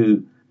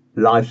new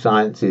life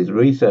sciences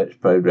research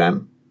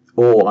programme,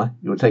 or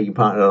you're taking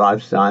part in a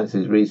life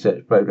sciences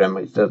research programme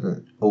which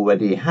doesn't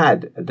already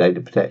had a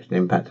data protection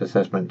impact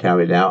assessment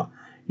carried out,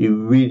 you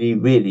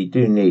really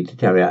do need to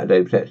carry out a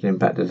data protection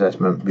impact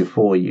assessment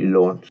before you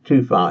launch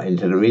too far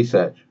into the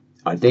research.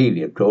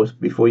 Ideally, of course,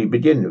 before you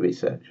begin the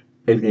research.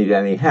 If you need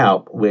any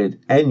help with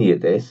any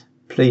of this,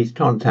 please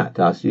contact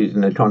us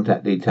using the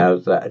contact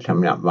details that are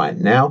coming up right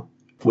now.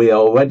 We are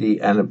already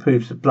an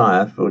approved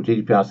supplier for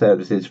GDPR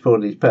services for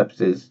these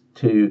purposes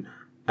to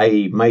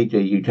a major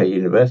UK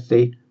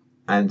university,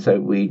 and so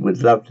we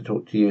would love to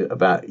talk to you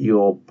about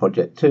your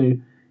project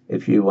too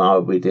if you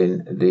are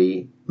within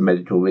the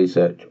medical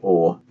research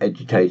or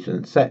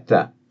education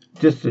sector.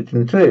 Just to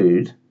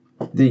conclude,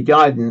 the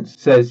guidance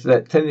says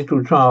that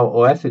clinical trial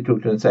or ethical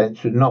consent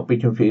should not be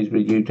confused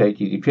with UK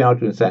GDPR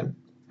consent.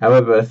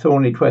 However, a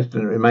thorny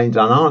question that remains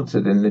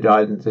unanswered in the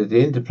guidance is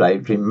the interplay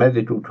between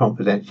medical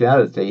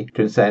confidentiality,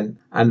 consent,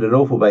 and the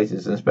lawful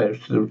basis and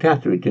special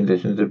category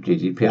conditions of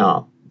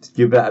GDPR. To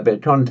give that a bit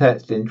of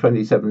context, in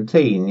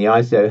 2017, the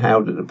ICO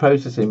held that the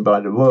processing by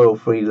the Royal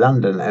Free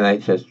London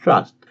NHS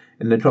Trust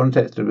in the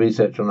context of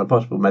research on a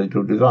possible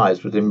medical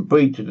device was in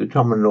breach of the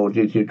common law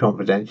duty of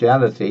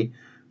confidentiality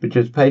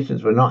because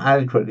patients were not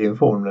adequately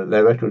informed that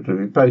their records would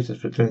be processed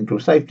for clinical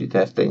safety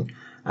testing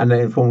and that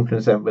informed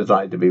consent was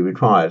likely to be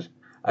required.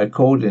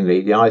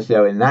 Accordingly, the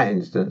ICO in that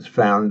instance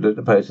found that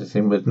the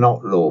processing was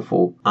not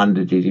lawful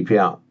under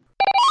GDPR.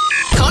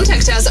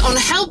 Contact us on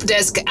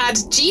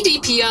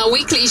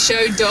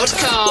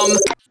helpdesk@gdprweeklyshow.com.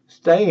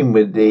 Staying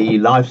with the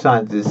life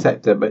sciences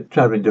sector but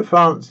travelling to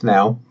France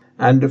now,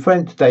 and the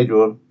French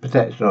Data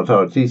Protection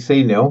Authority,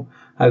 CNIL,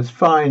 has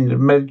fined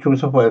medical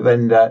software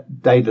vendor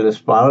Daedalus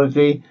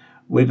Biology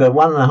with a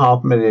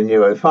 €1.5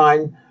 million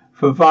fine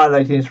for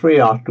violating 3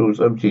 articles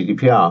of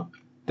GDPR.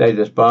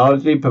 Daedalus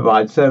Biology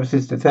provides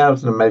services to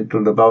thousands of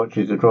medical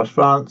laboratories across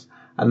France,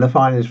 and the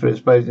fine is for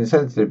exposing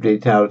sensitive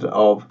details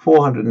of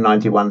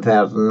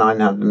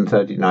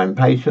 491,939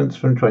 patients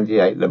from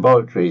 28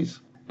 laboratories.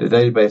 The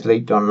database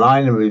leaked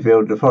online and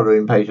revealed the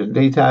following patient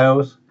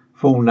details: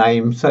 full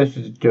name,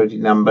 social security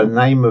number,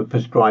 name of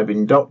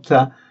prescribing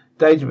doctor,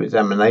 date of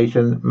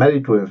examination,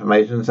 medical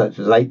information such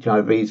as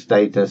HIV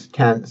status,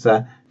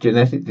 cancer,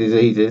 genetic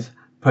diseases,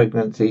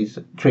 pregnancies,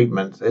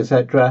 treatments,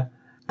 etc.,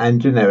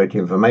 and generic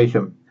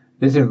information.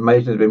 This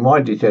information has been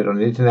widely shared on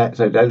the internet,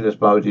 so Daedalus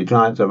Biology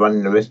clients are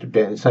running the risk of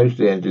getting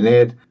socially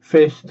engineered,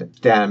 phished,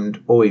 scammed,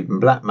 or even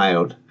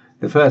blackmailed.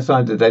 The first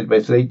signs of the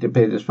database leak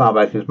appeared as far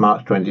back as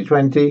March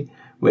 2020,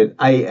 with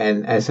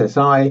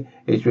ANSSI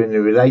issuing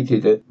a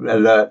related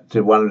alert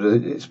to one of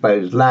the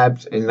exposed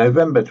labs in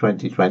November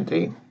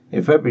 2020.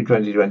 In February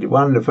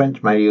 2021, the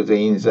French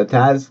magazine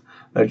Zataz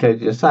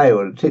located a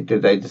sale of a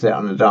particular dataset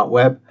on the dark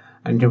web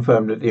and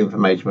confirmed that the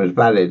information was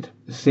valid.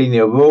 The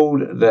senior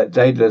ruled that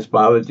Daedalus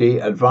Biology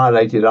had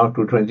violated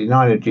Article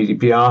 29 of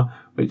GDPR,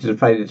 which is a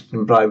failure to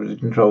comply with the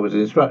controller's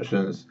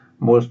instructions.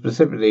 More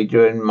specifically,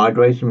 during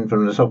migration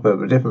from the software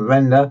of a different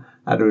vendor,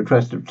 at the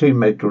request of 2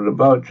 medical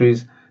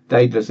laboratories,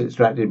 Daedalus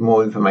extracted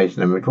more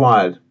information than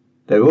required.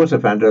 They were also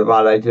found to have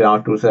violated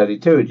Article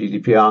 32 of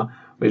GDPR,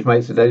 which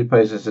makes the data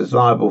processors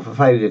liable for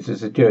failure to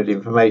secure the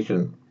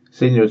information.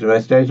 Senior's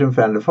investigation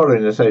found the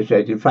following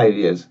associated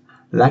failures: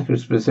 lack of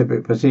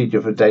specific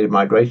procedure for data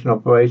migration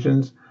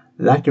operations,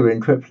 lack of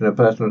encryption of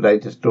personal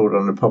data stored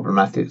on a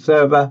problematic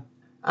server,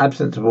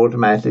 absence of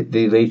automatic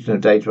deletion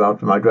of data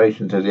after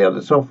migration to the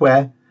other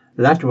software,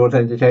 lack of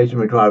authentication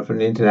required from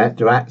the Internet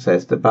to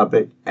access the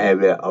public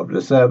area of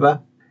the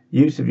server,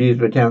 use of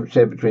user accounts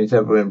shared between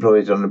several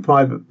employees on the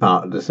private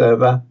part of the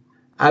server,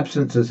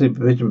 absence of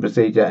supervision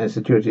procedure and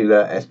security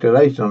alert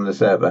escalation on the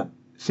server.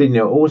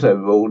 Senior also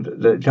ruled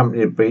that the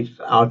company had breached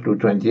Article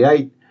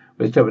 28,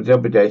 which covered the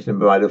obligation to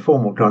provide a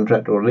formal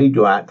contract or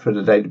legal act for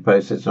the data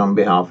processing on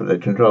behalf of the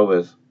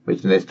controllers,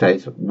 which in this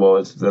case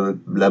was the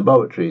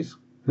laboratories.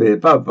 For the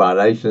above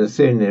violations,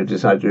 Senior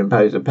decided to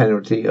impose a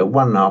penalty of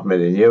 €1.5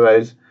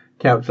 million,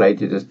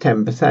 calculated as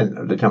 10%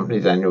 of the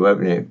company's annual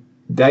revenue.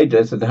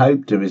 Daedalus had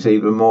hoped to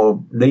receive a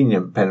more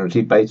lenient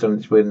penalty based on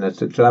its willingness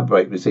to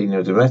collaborate with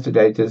Senior's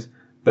investigators,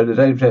 but the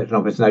Data Protection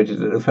Office noted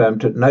that the firm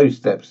took no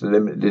steps to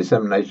limit the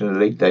dissemination of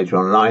leaked data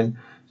online,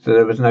 so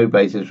there was no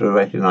basis for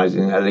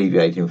recognising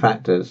alleviating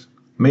factors.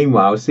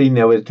 Meanwhile,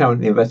 Senior was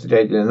currently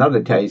investigating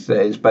another case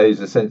that exposed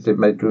the sensitive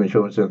medical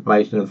insurance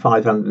information of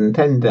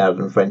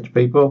 510,000 French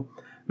people,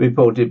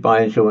 reported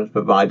by insurance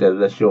provider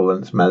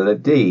L'Assurance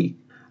Maladie.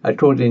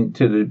 According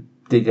to the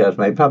details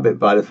made public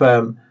by the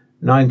firm,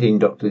 19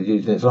 doctors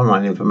using its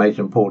online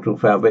information portal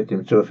fell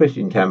victims to a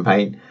phishing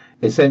campaign,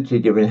 essentially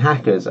giving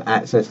hackers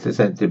access to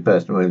sensitive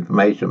personal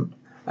information.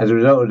 As a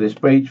result of this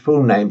breach,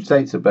 full names,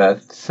 dates of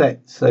birth,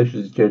 sex,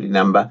 social security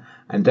number,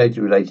 and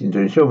data relating to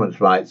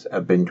insurance rights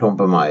have been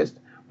compromised.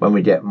 When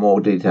we get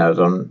more details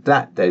on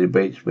that data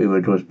breach, we will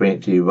of course bring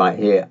it to you right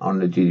here on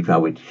the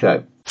GDPR Weekly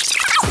Show.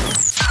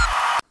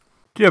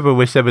 Do you ever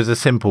wish there was a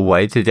simple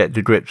way to get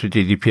to grips with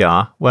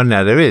GDPR? Well,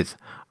 now there is.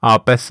 Our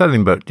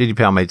best-selling book,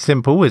 GDPR Made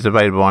Simple, is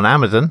available on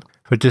Amazon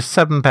for just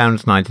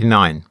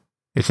 £7.99.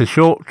 It's a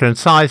short,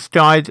 concise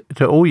guide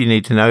to all you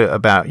need to know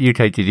about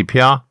UK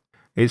GDPR.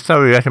 It's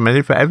thoroughly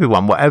recommended for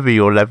everyone, whatever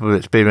your level of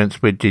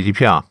experience with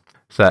GDPR.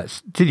 So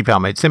that's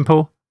GDPR Made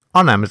Simple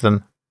on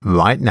Amazon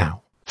right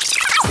now.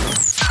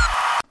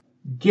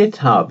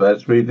 GitHub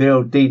has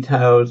revealed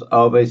details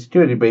of a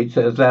security breach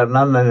that has allowed an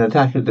unknown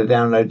attacker to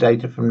download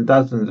data from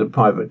dozens of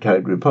private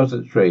code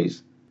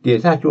repositories. The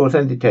attacker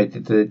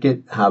authenticated to the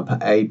GitHub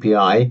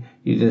API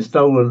using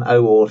stolen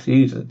OAuth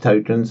user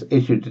tokens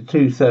issued to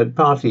two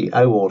third-party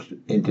OAuth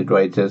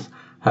integrators,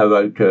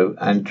 Heroku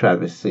and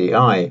Travis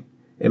CI.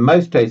 In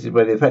most cases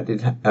where the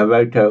affected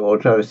Heroku or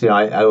Travis CI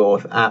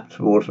OAuth apps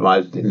were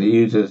authorized in the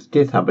user's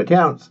GitHub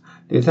accounts,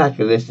 the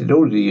attacker listed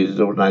all of the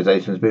user's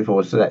organizations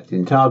before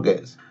selecting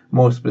targets.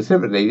 More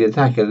specifically, the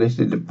attacker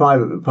listed the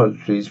private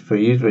repositories for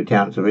user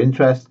accounts of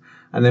interest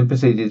and then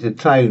proceeded to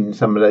clone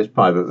some of those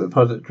private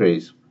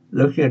repositories.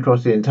 Looking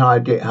across the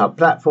entire GitHub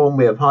platform,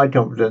 we have high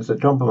confidence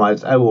that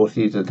compromised OAuth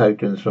user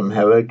tokens from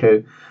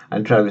Heroku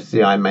and Travis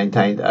CI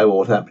maintained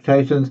OAuth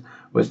applications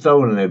were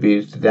stolen and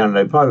abused to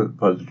download private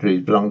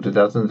repositories belonging to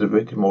dozens of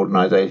victim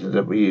organizations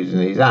that were using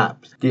these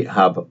apps,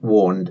 GitHub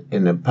warned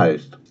in a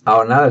post.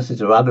 Our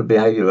analysis of other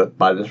behavior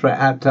by the threat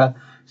actor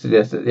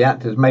suggests that the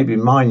actors may be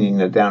mining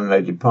the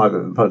downloaded private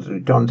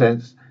repository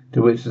contents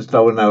to which the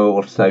stolen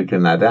OAuth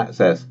token had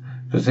access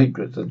for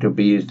secrets that could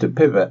be used to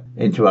pivot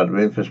into other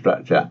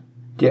infrastructure.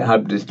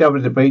 GitHub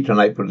discovered the breach on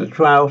April the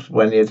 12th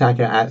when the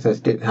attacker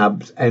accessed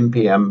GitHub's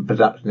NPM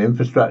production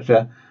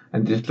infrastructure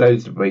and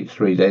disclosed the breach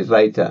 3 days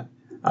later.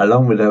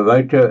 Along with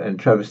Heroku and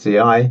Travis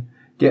CI,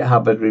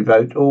 GitHub has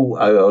revoked all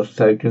OAuth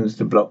tokens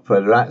to block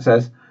further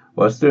access,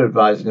 while still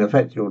advising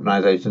affected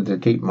organizations to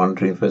keep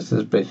monitoring for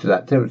suspicious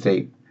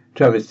activity.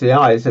 Travis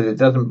CI said it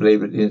doesn't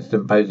believe that the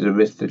incident poses a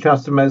risk to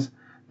customers.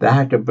 The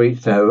hacker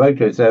breached the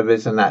Heroku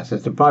service and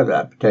accessed the private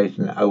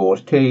application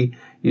OAuth key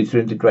used to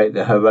integrate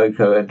the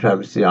Heroku and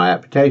Travis CI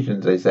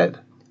applications, they said.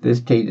 This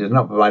key does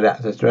not provide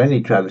access to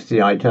any Travis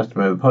CI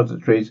customer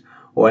repositories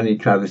or any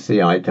Travis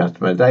CI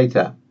customer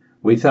data.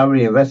 We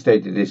thoroughly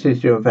investigated this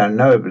issue and found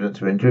no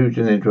evidence of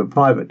intrusion into a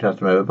private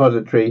customer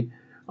repository,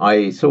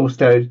 i.e. source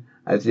code,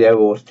 as the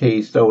OAuth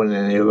key stolen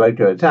in the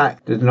Heroku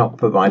attack does not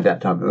provide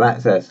that type of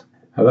access.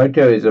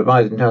 Heroku is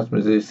advising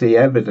customers who see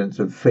evidence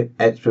of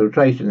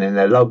exfiltration in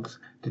their logs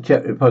to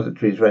check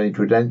repositories for any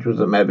credentials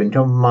that may have been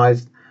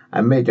compromised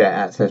and mitigate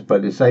access by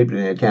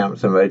disabling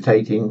accounts and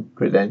rotating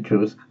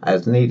credentials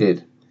as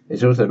needed.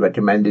 It's also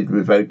recommended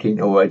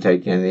revoking or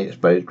rotating any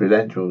exposed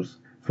credentials.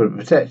 For the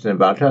protection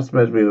of our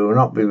customers, we will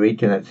not be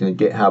reconnecting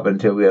to GitHub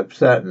until we are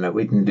certain that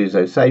we can do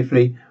so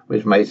safely,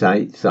 which may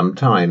take some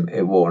time,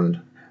 it warned.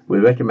 We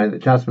recommend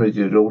that customers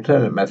use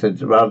alternate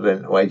methods rather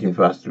than waiting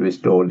for us to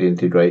restore the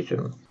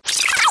integration.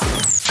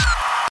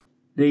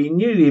 The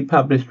newly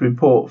published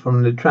report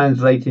from the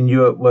Translating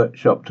Europe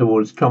workshop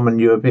towards common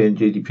European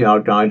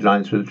GDPR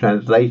guidelines for the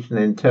translation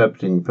and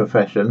interpreting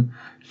profession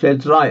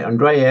sheds light on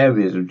grey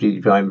areas of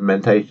GDPR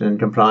implementation and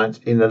compliance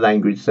in the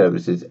language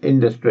services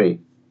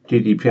industry.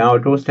 GDPR,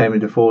 of course, came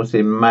into force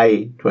in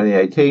May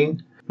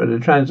 2018, but the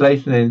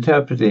translation and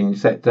interpreting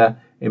sector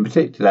in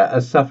particular,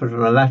 has suffered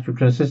from a lack of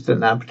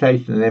consistent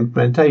application and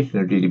implementation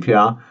of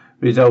GDPR,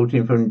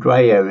 resulting from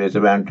grey areas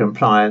around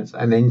compliance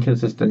and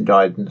inconsistent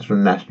guidance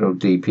from national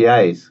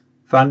DPAs.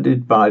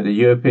 Funded by the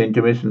European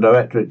Commission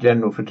Directorate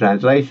General for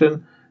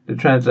Translation, the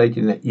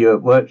Translating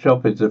Europe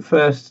workshop is the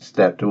first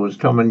step towards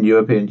common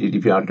European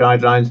GDPR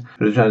guidelines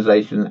for the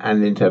translation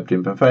and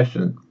interpreting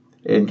profession.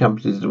 It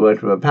encompasses the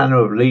work of a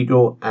panel of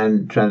legal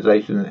and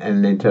translation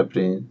and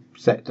interpreting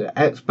sector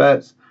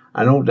experts,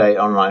 an all-day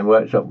online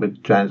workshop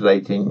with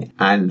translating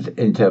and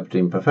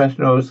interpreting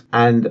professionals,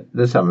 and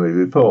the summary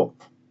report.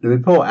 The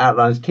report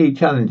outlines key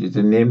challenges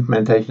in the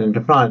implementation and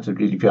compliance of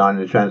GDPR in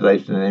the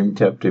translation and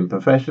interpreting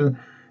profession,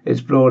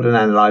 explored and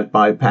analysed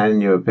by a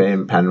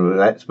pan-European panel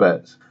of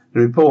experts. The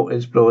report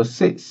explores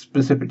 6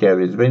 specific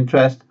areas of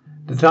interest: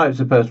 the types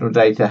of personal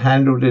data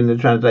handled in the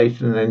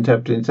translation and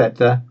interpreting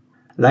sector,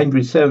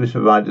 language service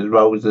providers'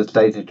 roles as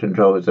data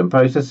controllers and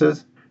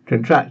processors,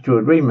 contractual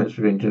agreements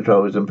between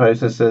controllers and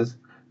processors,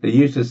 the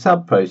use of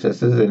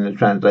sub-processors in the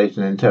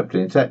translation and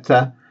interpreting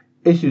sector,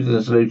 issues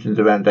and solutions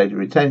around data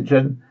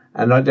retention,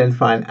 and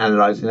identifying,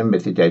 analysing and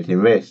mitigating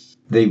risks.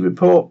 The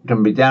report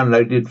can be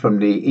downloaded from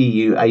the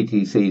EU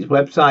ATC's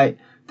website,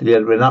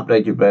 together with an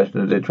updated version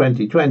of the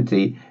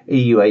 2020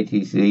 EU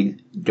ATC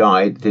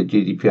Guide to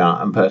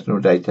GDPR and Personal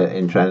Data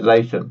in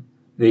Translation.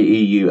 The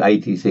EU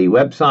ATC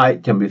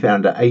website can be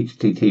found at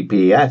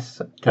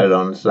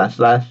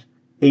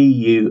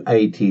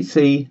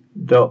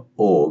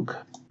https://euatc.org.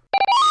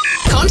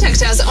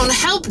 Contact us on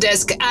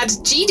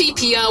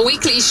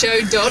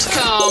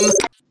helpdesk@gdprweeklyshow.com.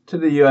 To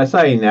the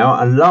USA now,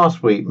 and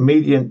last week,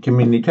 Mediant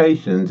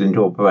Communications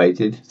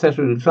Incorporated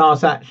settled a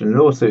class action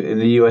lawsuit in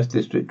the US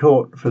District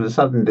Court for the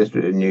Southern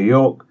District of New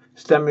York,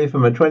 stemming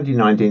from a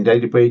 2019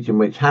 data breach in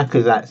which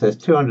hackers accessed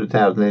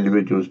 200,000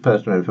 individuals'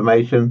 personal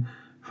information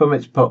from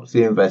its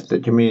proxy investor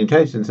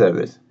communication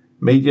service.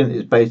 Mediant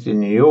is based in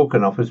New York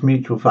and offers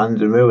mutual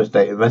funds and real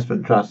estate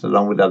investment trusts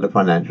along with other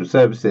financial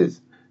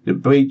services. The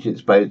breach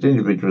exposed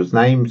individuals'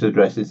 names,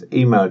 addresses,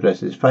 email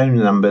addresses, phone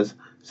numbers,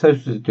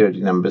 social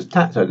security numbers,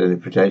 tax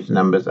identification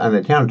numbers and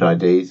account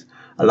IDs,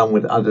 along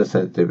with other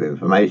sensitive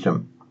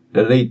information.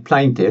 The lead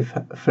plaintiff,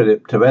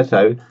 Philip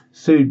Toretto,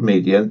 sued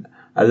Mediant,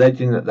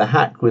 alleging that the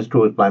hack was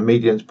caused by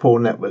Mediant's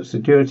poor network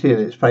security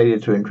and its failure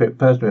to encrypt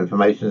personal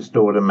information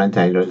stored and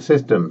maintained on its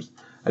systems.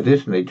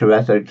 Additionally,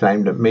 Toretto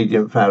claimed that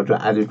Mediant failed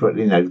to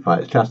adequately notify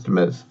its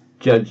customers.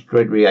 Judge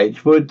Gregory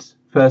H. Woods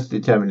first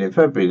determined in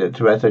February that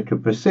Toretto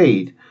could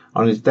proceed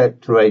on his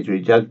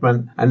declaratory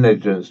judgment and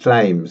negligence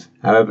claims.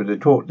 However, the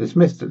court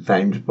dismissed the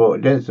claims brought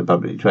against the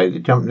publicly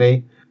traded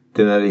company,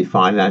 Dinelli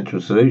Financial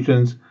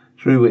Solutions,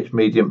 through which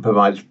Mediant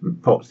provides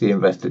proxy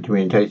investor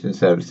communication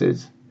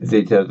services. The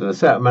details of the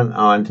settlement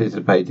are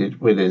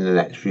anticipated within the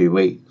next few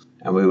weeks,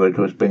 and we will of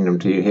course bring them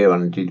to you here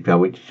on the GDPR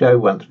Weekly Show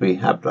once we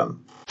have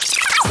them.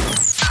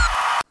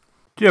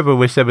 Do you ever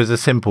wish there was a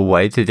simple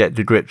way to get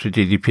to grips with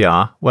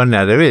GDPR? Well,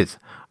 now there is.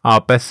 Our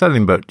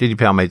best-selling book,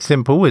 GDPR Made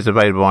Simple, is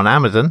available on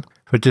Amazon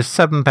for just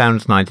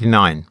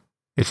 £7.99.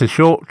 It's a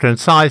short,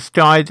 concise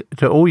guide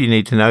to all you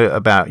need to know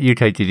about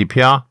UK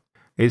GDPR.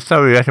 It's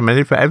thoroughly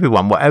recommended for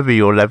everyone, whatever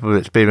your level of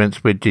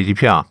experience with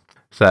GDPR.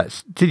 So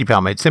that's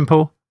GDPR Made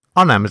Simple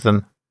on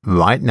Amazon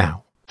right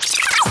now.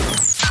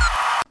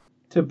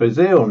 To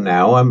Brazil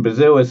now, and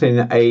Brazil has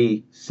seen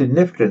a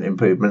significant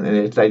improvement in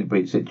its data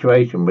breach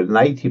situation, with an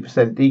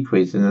 80%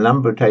 decrease in the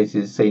number of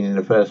cases seen in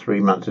the first 3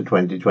 months of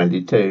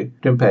 2022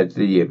 compared to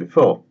the year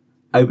before.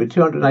 Over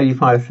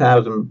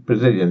 285,000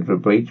 Brazilians were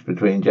breached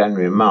between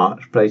January and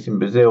March, placing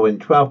Brazil in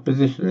 12th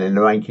position in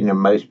the ranking of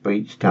most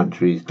breached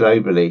countries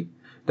globally.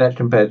 That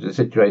compared to the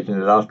situation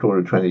in the last quarter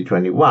of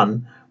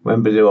 2021,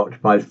 when Brazil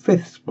occupied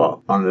 5th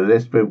spot on the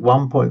list with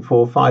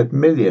 1.45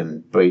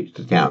 million breached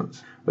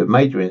accounts, with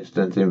major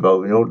incidents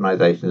involving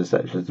organisations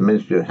such as the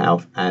Ministry of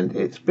Health and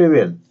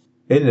Experian.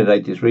 In the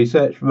latest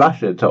research,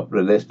 Russia topped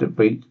the list of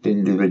breached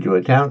individual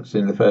accounts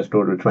in the first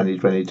quarter of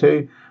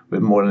 2022,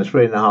 with more than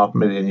 3.5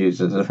 million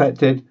users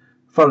affected,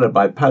 followed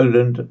by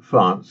Poland,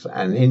 France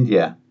and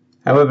India.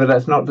 However,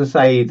 that's not to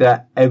say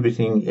that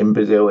everything in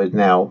Brazil is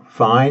now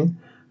fine.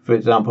 For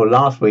example,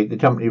 last week, the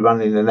company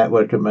running the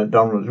network of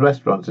McDonald's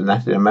restaurants in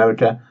Latin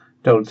America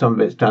told some of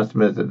its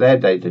customers that their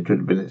data could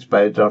have been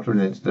exposed after an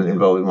incident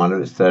involving one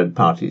of its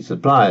third-party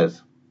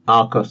suppliers.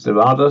 Arcos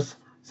Dorados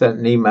sent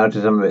an email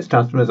to some of its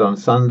customers on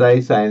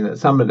Sunday saying that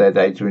some of their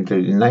data,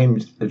 including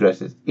names,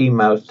 addresses,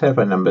 emails,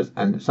 telephone numbers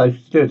and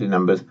social security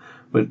numbers,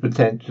 was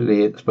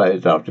potentially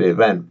exposed after the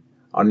event.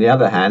 On the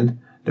other hand,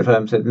 the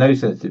firm said no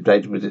sensitive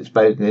data was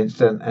exposed in the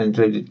incident and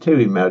included 2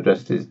 email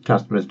addresses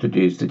customers could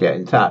use to get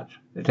in touch.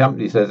 The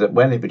company says that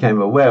when it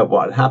became aware of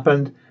what had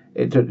happened,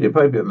 it took the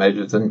appropriate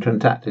measures and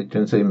contacted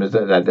consumers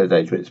that had their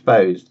data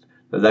exposed.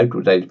 The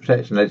local data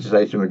protection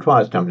legislation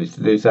requires companies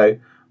to do so.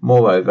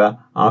 Moreover,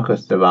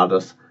 Arcos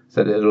Dorados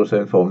said it has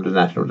also informed the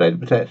National Data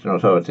Protection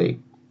Authority.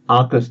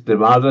 Arcos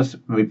Dorados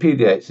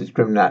repudiates its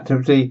criminal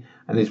activity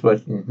and is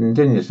working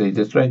continuously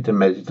to strengthen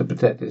measures to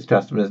protect its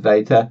customers'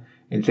 data,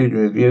 including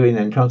reviewing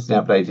and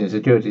constantly updating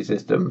security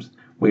systems.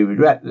 We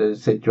regret the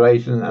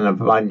situation and are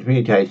providing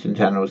communication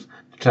channels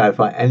to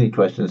clarify any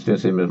questions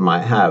consumers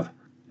might have,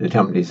 the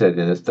company said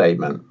in a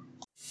statement.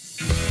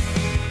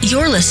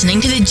 You're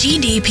listening to the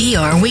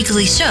GDPR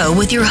Weekly Show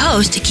with your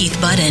host, Keith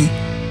Budden.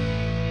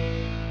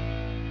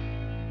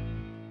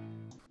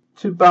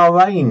 To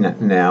Bahrain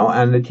now,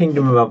 and the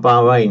Kingdom of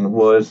Bahrain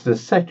was the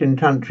second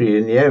country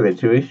in the area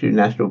to issue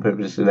national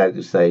privacy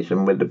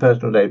legislation with the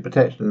Personal Data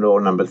Protection Law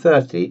number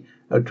 30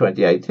 of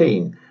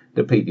 2018,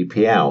 the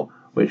PDPL,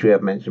 which we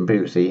have mentioned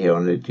previously here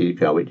on the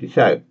GDPR Weekly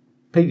Show.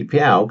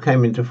 PDPL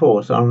came into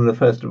force on the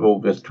 1st of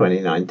August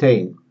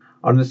 2019.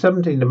 On the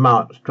 17th of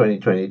March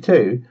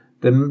 2022,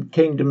 the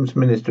Kingdom's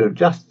Minister of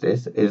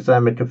Justice,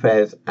 Islamic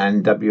Affairs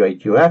and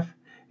WAQF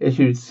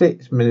issued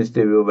 6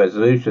 ministerial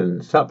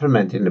resolutions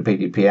supplementing the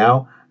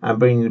PDPL and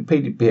bringing the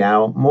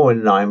PDPL more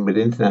in line with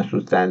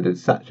international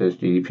standards such as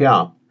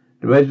GDPR.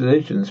 The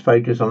resolutions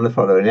focus on the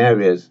following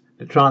areas: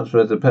 the transfer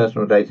of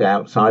personal data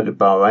outside of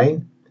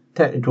Bahrain,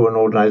 technical and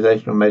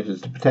organisational measures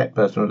to protect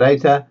personal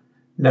data,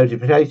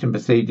 notification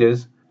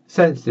procedures,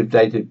 sensitive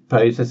data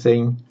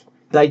processing,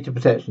 data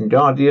protection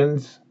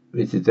guardians,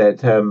 which is their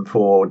term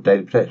for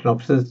data protection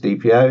officers,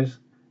 DPOs,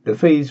 the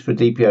fees for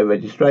DPO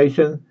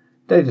registration,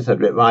 data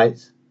subject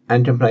rights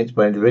and complaints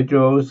by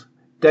individuals,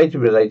 data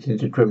relating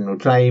to criminal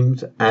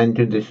claims, and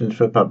conditions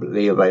for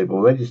publicly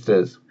available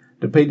registers.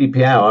 The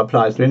PDPL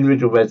applies to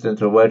individual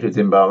residents or workers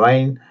in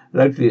Bahrain,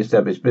 locally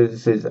established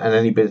businesses, and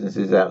any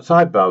businesses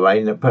outside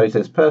Bahrain that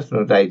process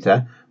personal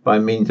data by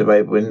means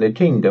available in the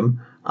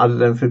kingdom other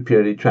than for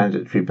purely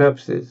transitory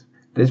purposes.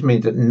 This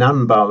means that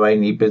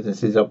non-Bahraini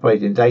businesses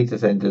operating data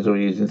centres or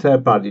using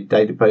third-party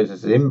data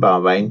processors in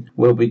Bahrain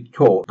will be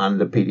caught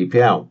under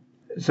PDPL.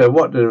 So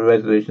what do the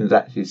resolutions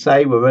actually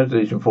say? Well,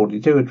 Resolution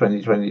 42 of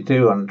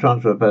 2022 on the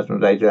transfer of personal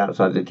data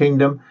outside the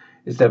kingdom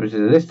establishes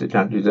a list of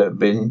countries that have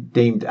been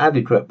deemed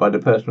adequate by the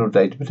Personal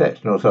Data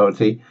Protection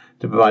Authority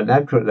to provide an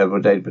adequate level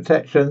of data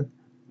protection,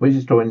 which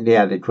is called the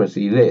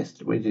adequacy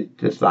list, which is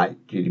just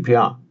like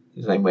GDPR,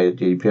 the same way that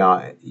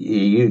GDPR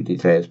EU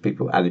declares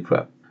people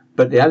adequate.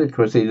 But the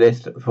adequacy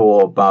list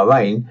for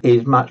Bahrain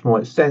is much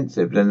more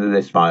extensive than the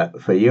list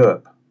for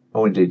Europe,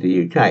 or indeed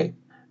the UK.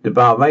 The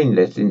Bahrain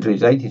list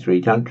includes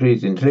 83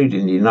 countries,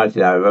 including the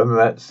United Arab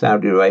Emirates,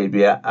 Saudi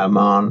Arabia,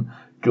 Oman,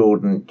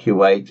 Jordan,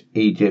 Kuwait,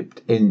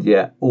 Egypt,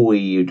 India, all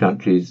EU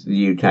countries,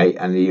 the UK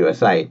and the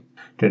USA.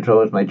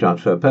 Controllers may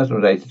transfer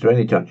personal data to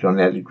any country on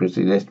the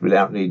adequacy list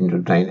without needing to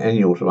obtain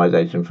any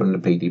authorization from the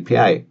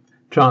PDPA.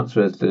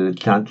 Transfers to the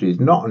countries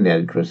not on the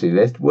adequacy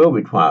list will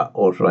require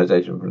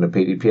authorization from the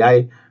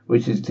PDPA,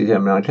 which is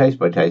determined on a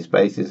case-by-case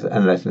basis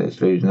unless an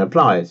exclusion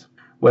applies.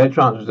 Where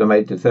transfers are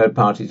made to third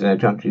parties in a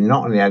country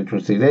not on the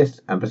adequacy list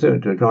and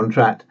pursuant to a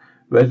contract,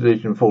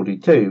 Resolution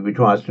 42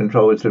 requires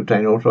controllers to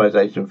obtain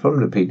authorization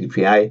from the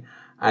PDPA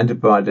and to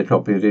provide a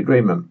copy of the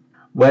agreement.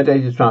 Where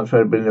data is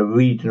transferred within a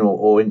regional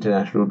or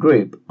international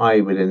group,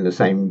 i.e. within the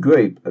same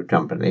group of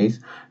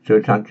companies, to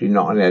a country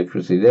not on the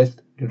adequacy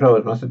list,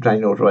 controllers must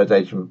obtain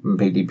authorization from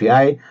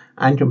PDPA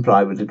and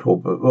comply with the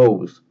corporate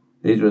rules.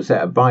 These will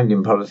set up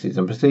binding policies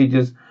and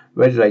procedures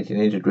regulating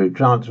intergroup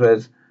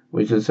transfers,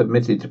 which are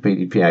submitted to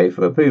PDPA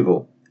for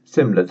approval,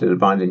 similar to the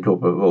binding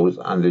corporate rules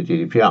under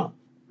GDPR.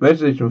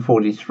 Resolution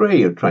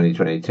 43 of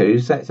 2022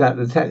 sets out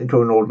the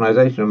technical and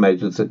organisational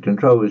measures that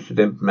controllers should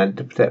implement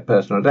to protect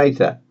personal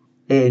data.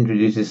 It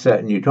introduces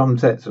certain new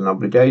concepts and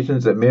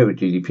obligations that mirror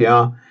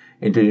GDPR,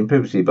 including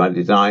privacy by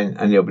design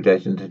and the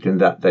obligation to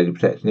conduct data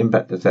protection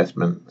impact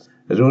assessments.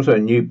 There's also a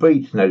new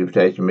breach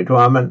notification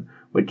requirement,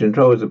 which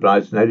controllers are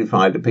obliged to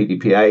notify the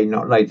PDPA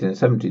not later than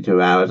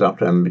 72 hours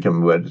after having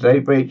become aware of the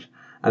data breach,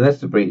 unless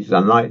the breach is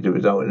unlikely to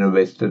result in a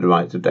risk to the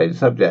rights of data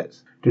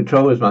subjects.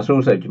 Controllers must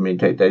also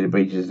communicate data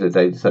breaches to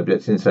data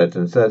subjects in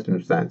certain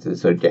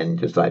circumstances, so again,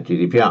 just like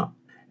GDPR.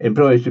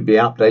 Employees should be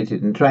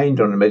updated and trained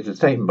on the measures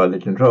taken by the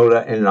controller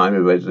in line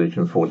with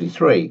Resolution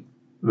 43.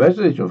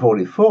 Resolution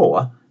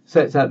 44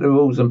 sets out the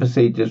rules and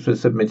procedures for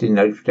submitting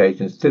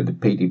notifications to the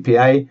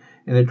PDPA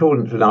in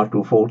accordance with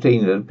Article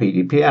 14 of the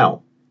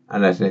PDPL,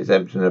 unless an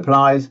exemption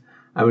applies,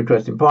 and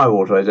requesting prior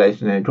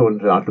authorization in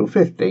accordance with Article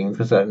 15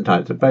 for certain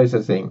types of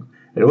processing.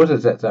 It also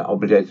sets out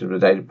obligations for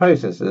data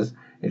processors,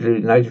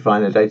 including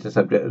notifying the data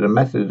subject of the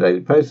method of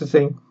data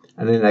processing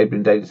and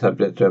enabling data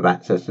subjects to have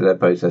access to their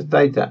processed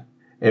data.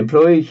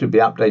 Employees should be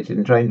updated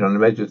and trained on the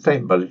measures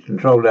taken by the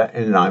controller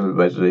in line with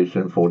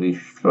Resolution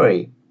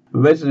 43.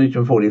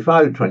 Resolution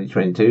 45 of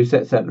 2022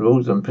 sets out the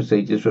rules and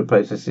procedures for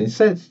processing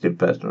sensitive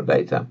personal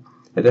data.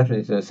 The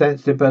definition of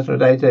sensitive personal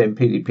data in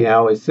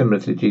PDPL is similar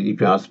to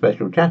GDPR's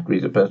special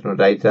categories of personal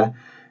data,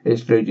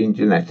 excluding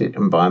genetic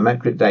and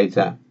biometric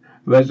data.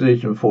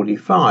 Resolution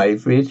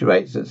 45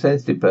 reiterates that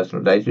sensitive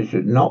personal data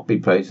should not be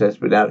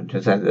processed without the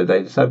consent of the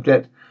data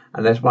subject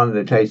unless one of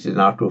the cases in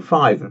Article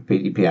 5 of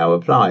PDPL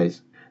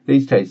applies.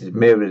 These cases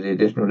mirror the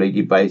additional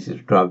legal basis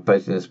for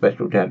processing of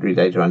special category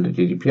data under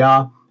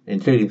GDPR,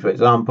 including, for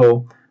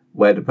example,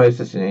 where the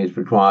processing is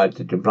required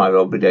to comply with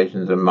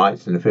obligations and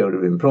rights in the field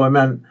of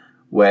employment,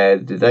 where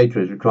the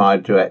data is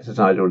required to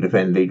exercise or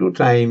defend legal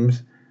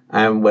claims,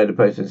 and where the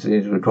processing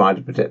is required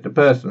to protect the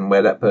person,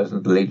 where that person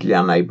is legally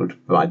unable to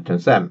provide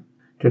consent.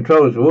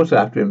 Controllers will also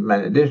have to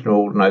implement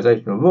additional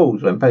organisational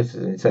rules when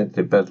processing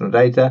sensitive personal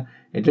data,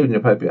 including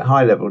appropriate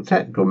high-level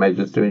technical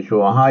measures to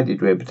ensure a high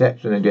degree of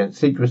protection against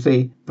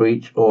secrecy,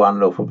 breach or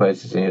unlawful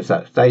processing of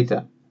such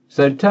data.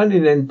 So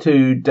turning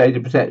into data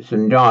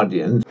protection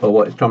guardians, or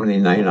what is commonly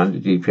known under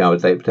GDPR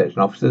as data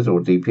protection officers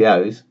or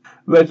DPOs,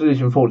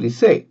 Resolution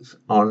 46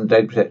 on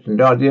data protection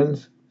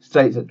guardians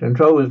states that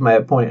controllers may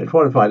appoint a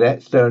qualified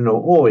external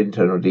or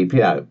internal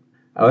DPO.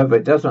 However,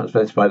 it does not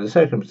specify the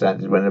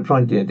circumstances when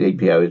appointing a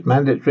DPO is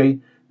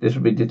mandatory. This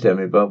will be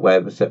determined by way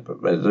of a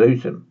separate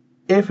resolution.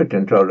 If a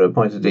controller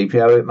appoints a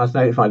DPO, it must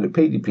notify the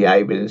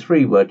PDPA within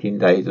 3 working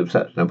days of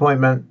such an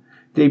appointment.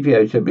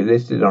 DPOs should be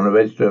listed on a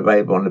register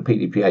available on the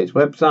PDPA's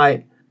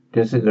website.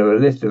 Consider a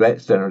list of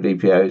external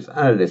DPOs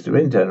and a list of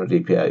internal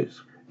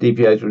DPOs.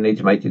 DPOs will need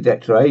to make a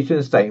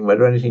declaration stating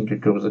whether anything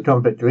could cause a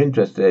conflict of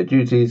interest to their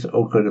duties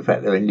or could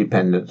affect their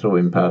independence or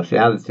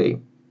impartiality.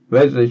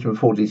 Resolution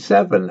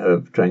 47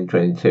 of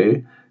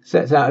 2022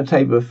 sets out a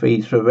table of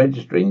fees for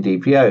registering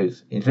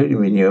DPOs, including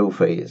renewal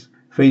fees.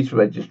 Fees for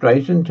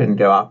registration can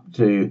go up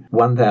to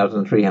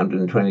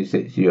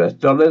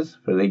 $1,326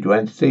 for legal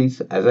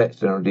entities as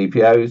external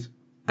DPOs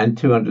and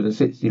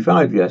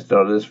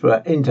 $265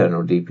 for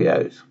internal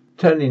DPOs.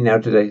 Turning now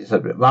to data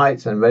subject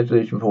rights, and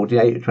Resolution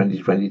 48 of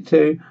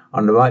 2022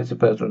 on the rights of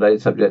personal data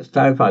subjects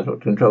clarifies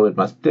what controllers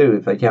must do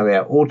if they carry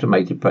out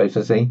automated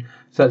processing,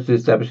 such as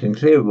establishing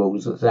clear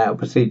rules that set out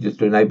procedures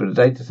to enable the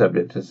data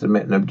subject to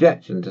submit an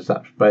objection to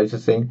such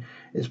processing,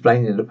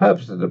 explaining the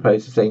purpose of the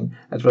processing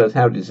as well as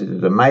how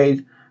decisions are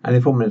made, and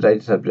informing the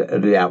data subject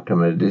of the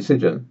outcome of the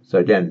decision. So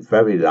again,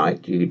 very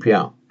like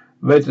GDPR.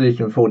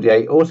 Resolution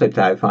 48 also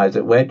clarifies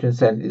that where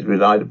consent is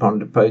relied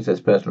upon to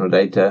process personal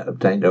data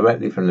obtained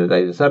directly from the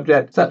data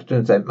subject, such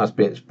consent must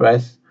be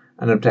expressed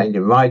and obtained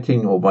in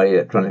writing or by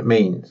electronic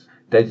means.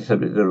 Data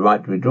subjects have the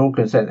right to withdraw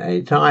consent at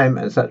any time,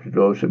 and such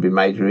withdrawal should be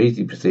made through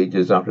easy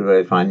procedures after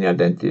verifying the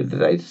identity of the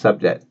data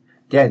subject.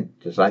 Again,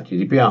 just like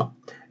GDPR.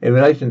 In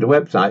relation to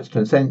websites,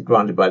 consent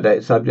granted by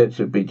data subjects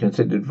should be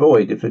considered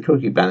void if the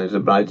cookie banners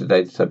oblige the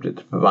data subject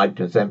to provide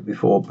consent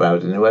before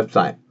browsing the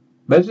website.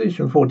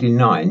 Resolution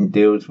 49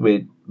 deals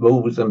with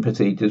rules and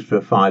procedures for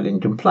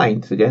filing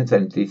complaints against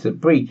entities that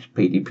breach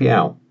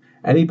PDPL.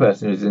 Any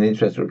person who is in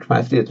interest or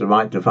capacity has the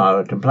right to file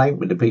a complaint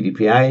with the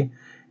PDPA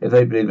if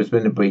they believe there's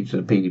been a breach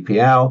of the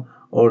PDPL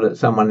or that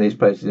someone is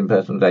processing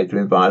personal data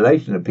in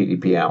violation of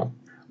PDPL.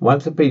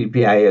 Once the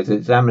PDPA has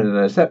examined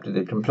and accepted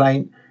the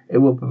complaint, it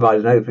will provide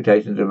a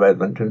notification to the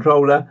relevant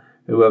controller,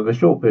 who will have a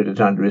short period of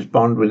time to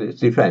respond with its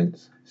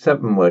defence,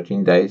 7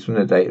 working days from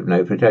the date of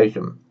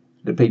notification.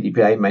 The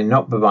PDPA may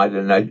not provide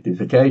a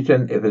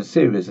notification if there's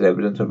serious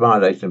evidence of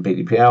violation of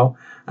PDPL,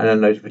 and a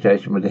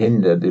notification would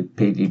hinder the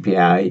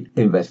PDPA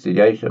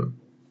investigation.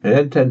 And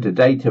then turn to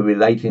data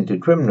relating to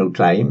criminal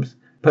claims.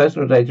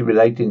 Personal data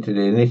relating to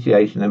the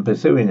initiation and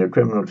pursuing of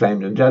criminal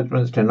claims and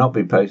judgments cannot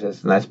be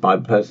processed unless by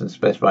persons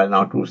specified in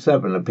Article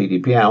 7 of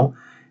PDPL,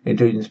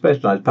 including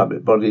specialised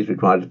public bodies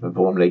required to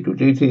perform legal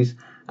duties,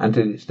 and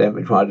to the extent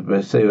required to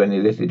pursue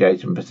any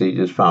litigation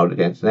procedures filed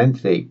against an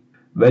entity.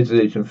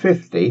 Resolution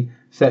 50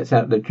 sets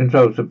out the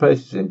controls for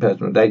processing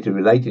personal data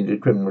relating to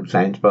criminal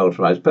claims by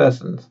authorised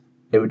persons.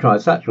 It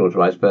requires such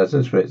authorised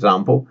persons, for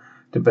example,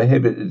 to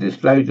prohibit the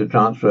disclosure,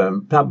 transfer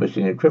and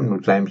publishing of criminal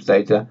claims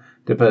data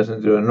to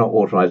persons who are not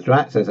authorised to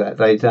access that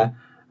data,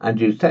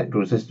 and use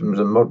technical systems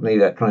and modern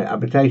electronic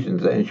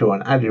applications that ensure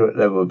an adequate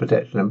level of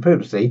protection and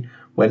privacy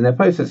when they're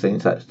processing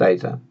such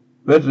data.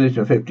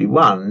 Resolution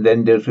 51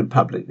 then deals with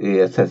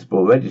publicly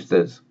accessible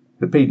registers.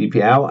 The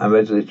PDPL and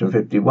Resolution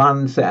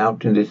 51 set out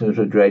conditions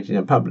for creating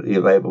a publicly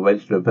available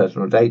register of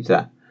personal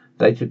data.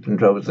 Data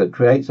controllers that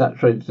create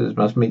such registers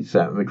must meet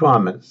certain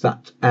requirements,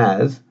 such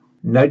as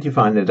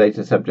notifying the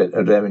data subject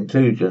of their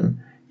inclusion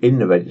in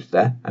the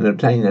register and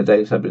obtaining the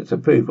data subject's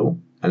approval,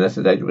 unless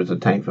the data was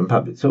obtained from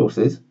public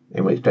sources,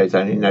 in which case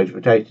only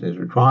notification is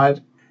required,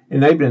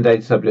 enabling the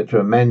data subject to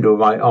amend or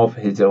write off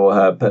his or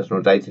her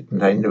personal data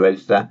contained in the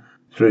register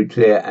through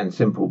clear and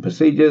simple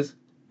procedures,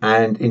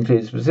 and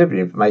include specific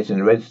information in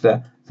the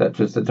register,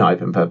 such as the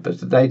type and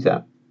purpose of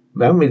data.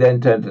 When we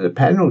then turn to the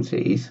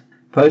penalties,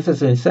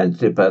 processing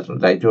sensitive personal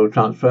data or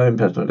transferring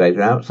personal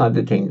data outside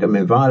the kingdom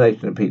in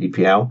violation of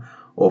PDPL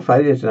or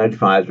failure to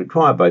notify as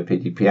required by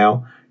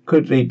PDPL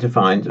could lead to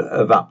fines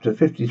of up to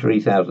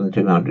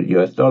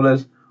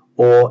 $53,200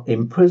 or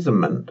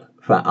imprisonment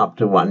for up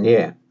to 1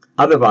 year.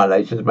 Other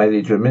violations may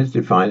lead to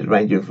administrative fines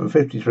ranging from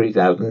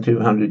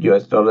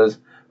 $53,200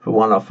 for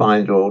one-off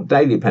fines or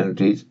daily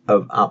penalties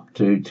of up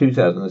to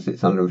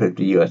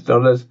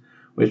 $2,650,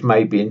 which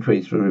may be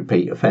increased for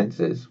repeat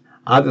offences.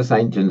 Other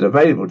sanctions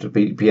available to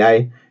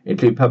PDPA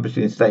include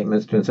publishing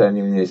statements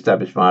concerning the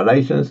established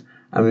violations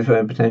and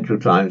referring potential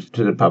claims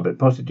to the public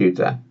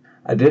prosecutor.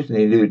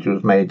 Additionally,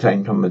 individuals may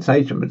claim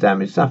compensation for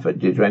damage suffered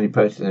due to any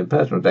processing of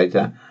personal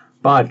data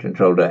by a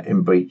controller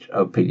in breach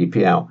of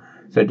PDPL.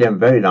 So again,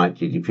 very like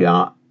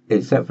GDPR,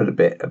 except for the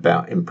bit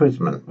about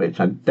imprisonment, which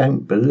I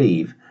don't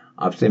believe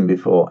I've seen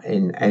before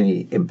in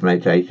any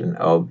implementation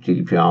of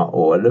GDPR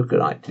or a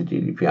lookalike to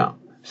GDPR.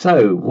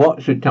 So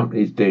what should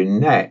companies do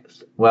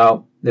next?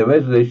 Well, the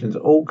resolutions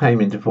all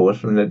came into force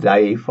from the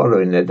day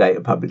following the date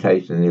of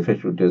publication in the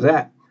Official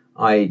Gazette,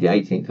 i.e. the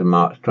 18th of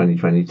March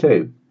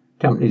 2022.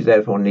 Companies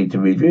therefore need to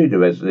review the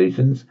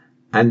resolutions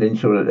and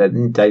ensure that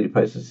their data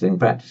processing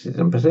practices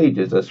and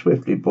procedures are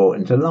swiftly brought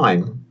into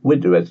line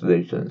with the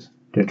resolutions.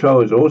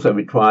 Control is also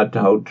required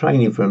to hold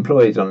training for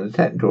employees on the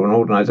technical and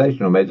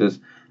organisational measures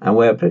and,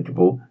 where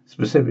applicable,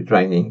 specific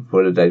training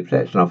for the data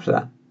protection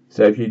officer.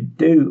 So if you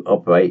do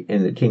operate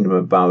in the Kingdom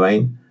of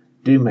Bahrain,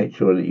 do make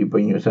sure that you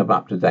bring yourself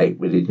up to date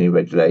with these new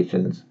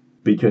regulations,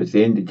 because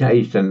the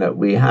indication that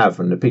we have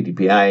from the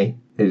PDPA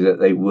is that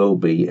they will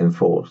be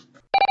enforced.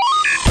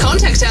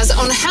 Contact us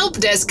on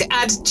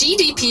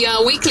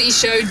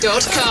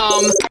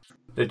helpdesk@gdprweeklyshow.com.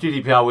 The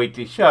GDPR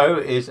Weekly Show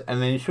is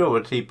an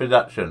Insurity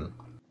production.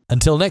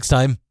 Until next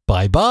time,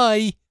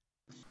 bye-bye.